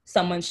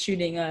someone's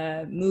shooting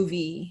a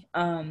movie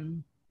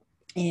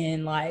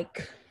in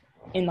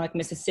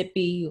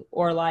Mississippi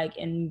or like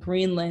in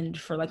Greenland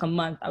for like a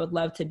month, I would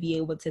love to be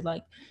able to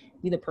like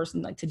be the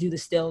person like to do the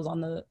stills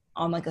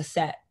on like a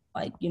set,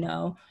 like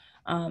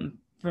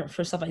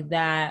for stuff like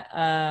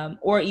that,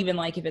 or even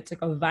like if it's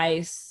like a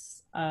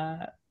Vice,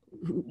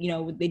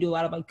 they do a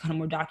lot of like kind of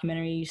more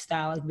documentary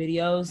style like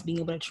videos, being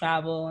able to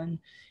travel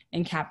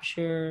and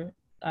capture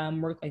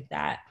work like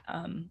that.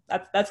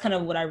 That's kind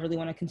of what I really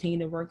want to continue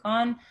to work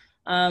on,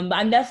 but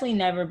I'm definitely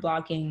never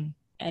blocking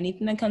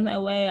anything that comes my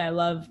way. I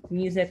love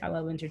music, I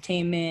love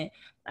entertainment,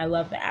 I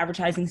love the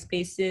advertising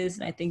spaces,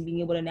 and I think being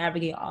able to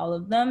navigate all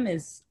of them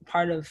is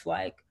part of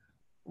like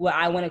what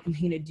I want to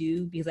continue to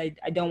do, because I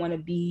don't want to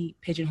be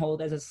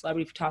pigeonholed as a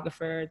celebrity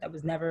photographer. That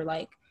was never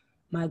like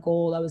my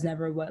goal. That was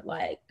never what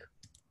like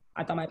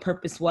I thought my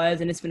purpose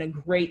was, and it's been a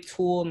great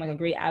tool and like a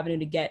great avenue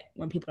to get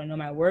when people don't know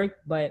my work.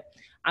 But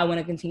I want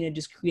to continue to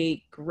just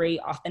create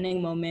great authentic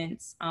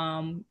moments,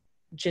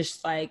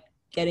 just like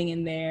getting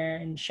in there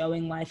and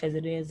showing life as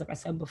it is, like I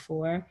said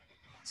before.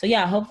 So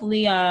yeah,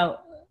 hopefully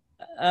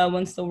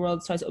once the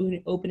world starts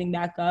opening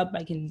back up,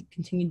 I can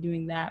continue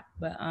doing that.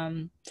 But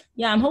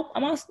yeah, I'm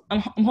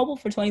hopeful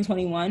for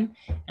 2021.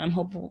 And I'm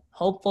hopeful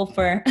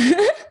for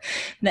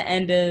the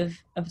end of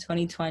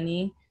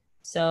 2020.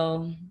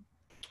 So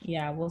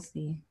yeah, we'll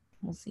see.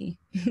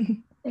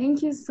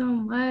 Thank you so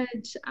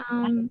much.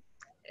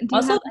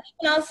 Also, if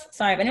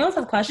anyone else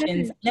has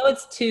questions, I know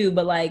it's 2,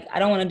 but like I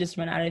don't want to just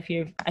run out of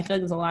here. I feel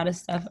like there's a lot of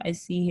stuff I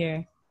see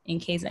here in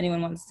case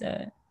anyone wants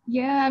to.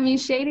 Yeah, I mean,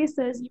 Shady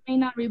says you may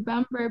not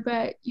remember,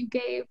 but you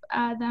gave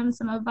them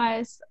some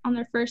advice on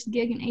their first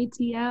gig in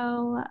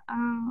ATL.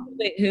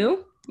 Wait,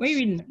 who? Where are you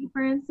reading?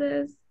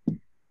 Francis.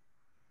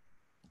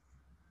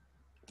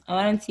 Oh,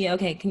 I don't see it.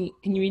 Okay, can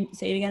you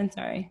say it again?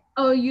 Sorry.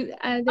 Oh, they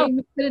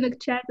put in the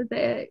chat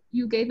that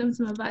you gave them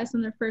some advice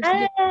on their first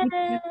gig.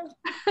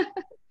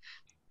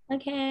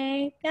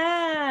 Okay,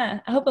 yeah.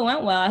 I hope it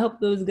went well. I hope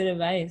it was good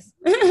advice.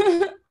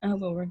 I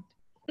hope it worked.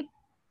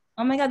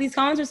 Oh my God, these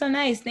comments are so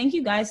nice. Thank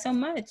you guys so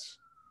much.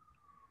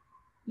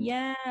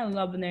 Yeah,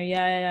 love in there.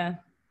 Yeah.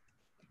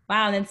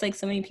 Wow, and it's like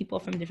so many people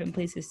from different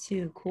places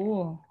too.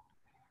 Cool.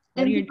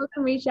 And people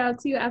can reach out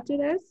to you after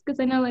this, because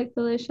I know like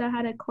Felicia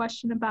had a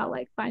question about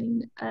like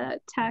finding a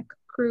tech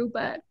crew,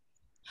 but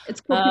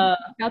it's cool to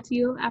reach out to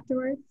you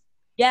afterwards.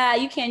 Yeah,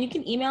 you can. You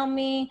can email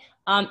me,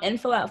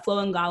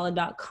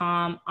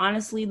 info@flowngala.com.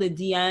 Honestly, the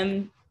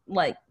DMs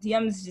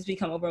just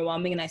become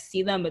overwhelming and I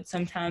see them, but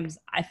sometimes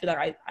I feel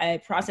like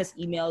I process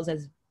emails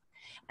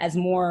as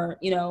more,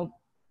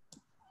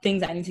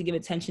 things I need to give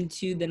attention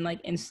to than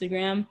like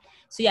Instagram.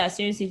 So yeah,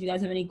 seriously, if you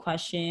guys have any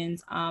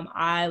questions,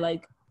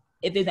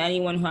 if there's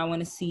anyone who I want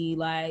to see,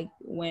 like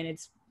when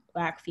it's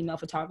Black female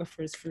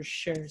photographers, for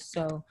sure.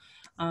 So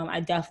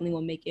I definitely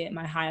will make it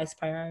my highest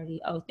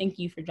priority. Oh, thank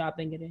you for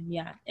dropping it in.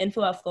 Yeah,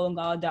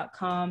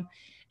 info@flowngala.com.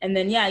 And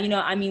then yeah,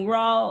 we're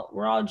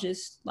all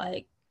just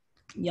like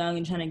young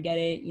and trying to get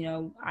it.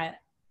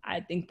 I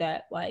think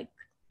that like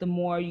the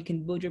more you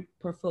can build your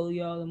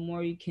portfolio, the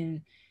more you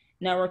can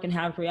network and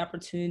have great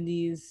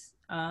opportunities.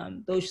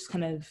 Those just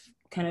kind of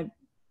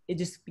it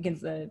just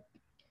begins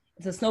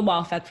it's a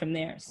snowball effect from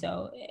there.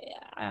 So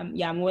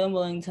I'm more than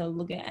willing to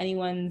look at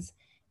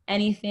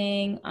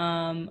anything.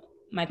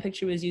 My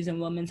picture was used in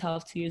Women's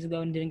Health 2 years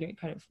ago and didn't get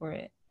credit for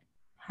it.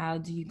 How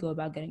do you go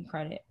about getting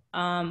credit?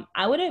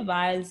 I would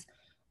advise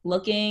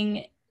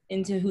looking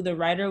into who the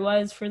writer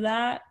was for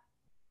that,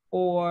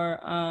 or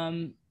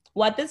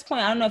well, at this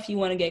point, I don't know if you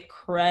want to get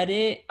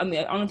credit. I don't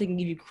think they can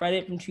give you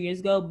credit from 2 years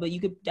ago, but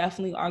you could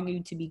definitely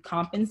argue to be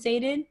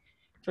compensated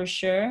for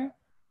sure.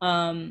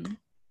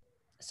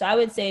 So I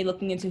would say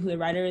looking into who the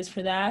writer is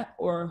for that,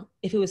 or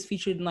if it was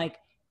featured in like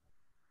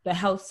the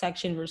health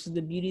section versus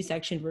the beauty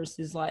section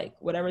versus like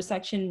whatever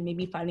section,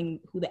 maybe finding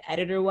who the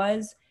editor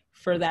was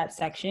for that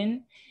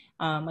section,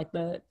 like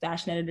the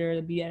fashion editor,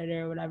 the beauty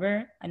editor, or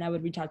whatever. And I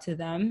would reach out to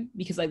them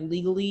because like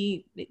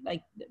legally,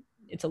 like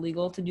it's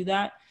illegal to do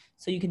that.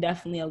 So you can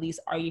definitely at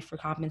least argue for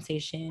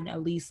compensation,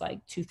 at least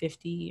like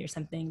 $250 or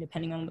something,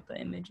 depending on what the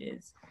image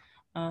is.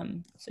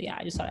 So yeah,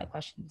 I just saw that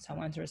question, so I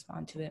wanted to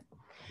respond to it.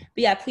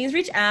 But yeah, please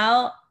reach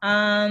out.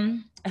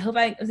 I hope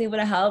I was able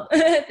to help.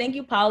 Thank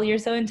you, Paul. You're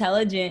so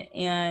intelligent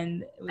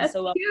and it was That's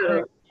so well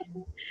cute.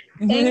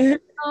 Thank you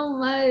so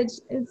much.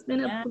 It's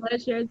been a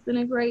pleasure. It's been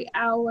a great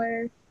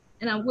hour.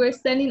 And we're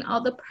sending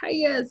all the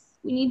prayers.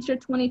 We need your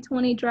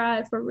 2020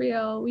 drive for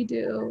real. We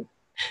do.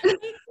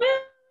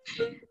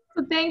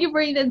 So thank you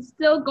for even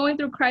still going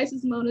through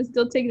crisis mode and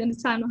still taking the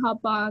time to hop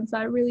on. So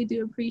I really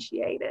do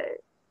appreciate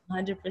it.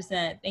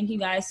 100%. Thank you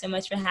guys so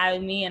much for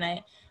having me. And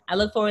I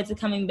look forward to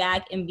coming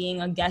back and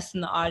being a guest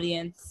in the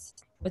audience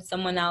with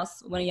someone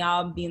else, one of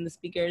y'all being the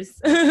speakers.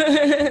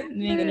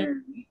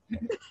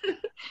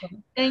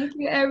 Thank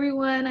you,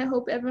 everyone. I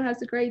hope everyone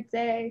has a great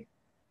day.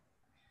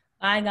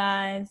 Bye,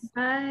 guys.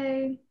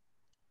 Bye.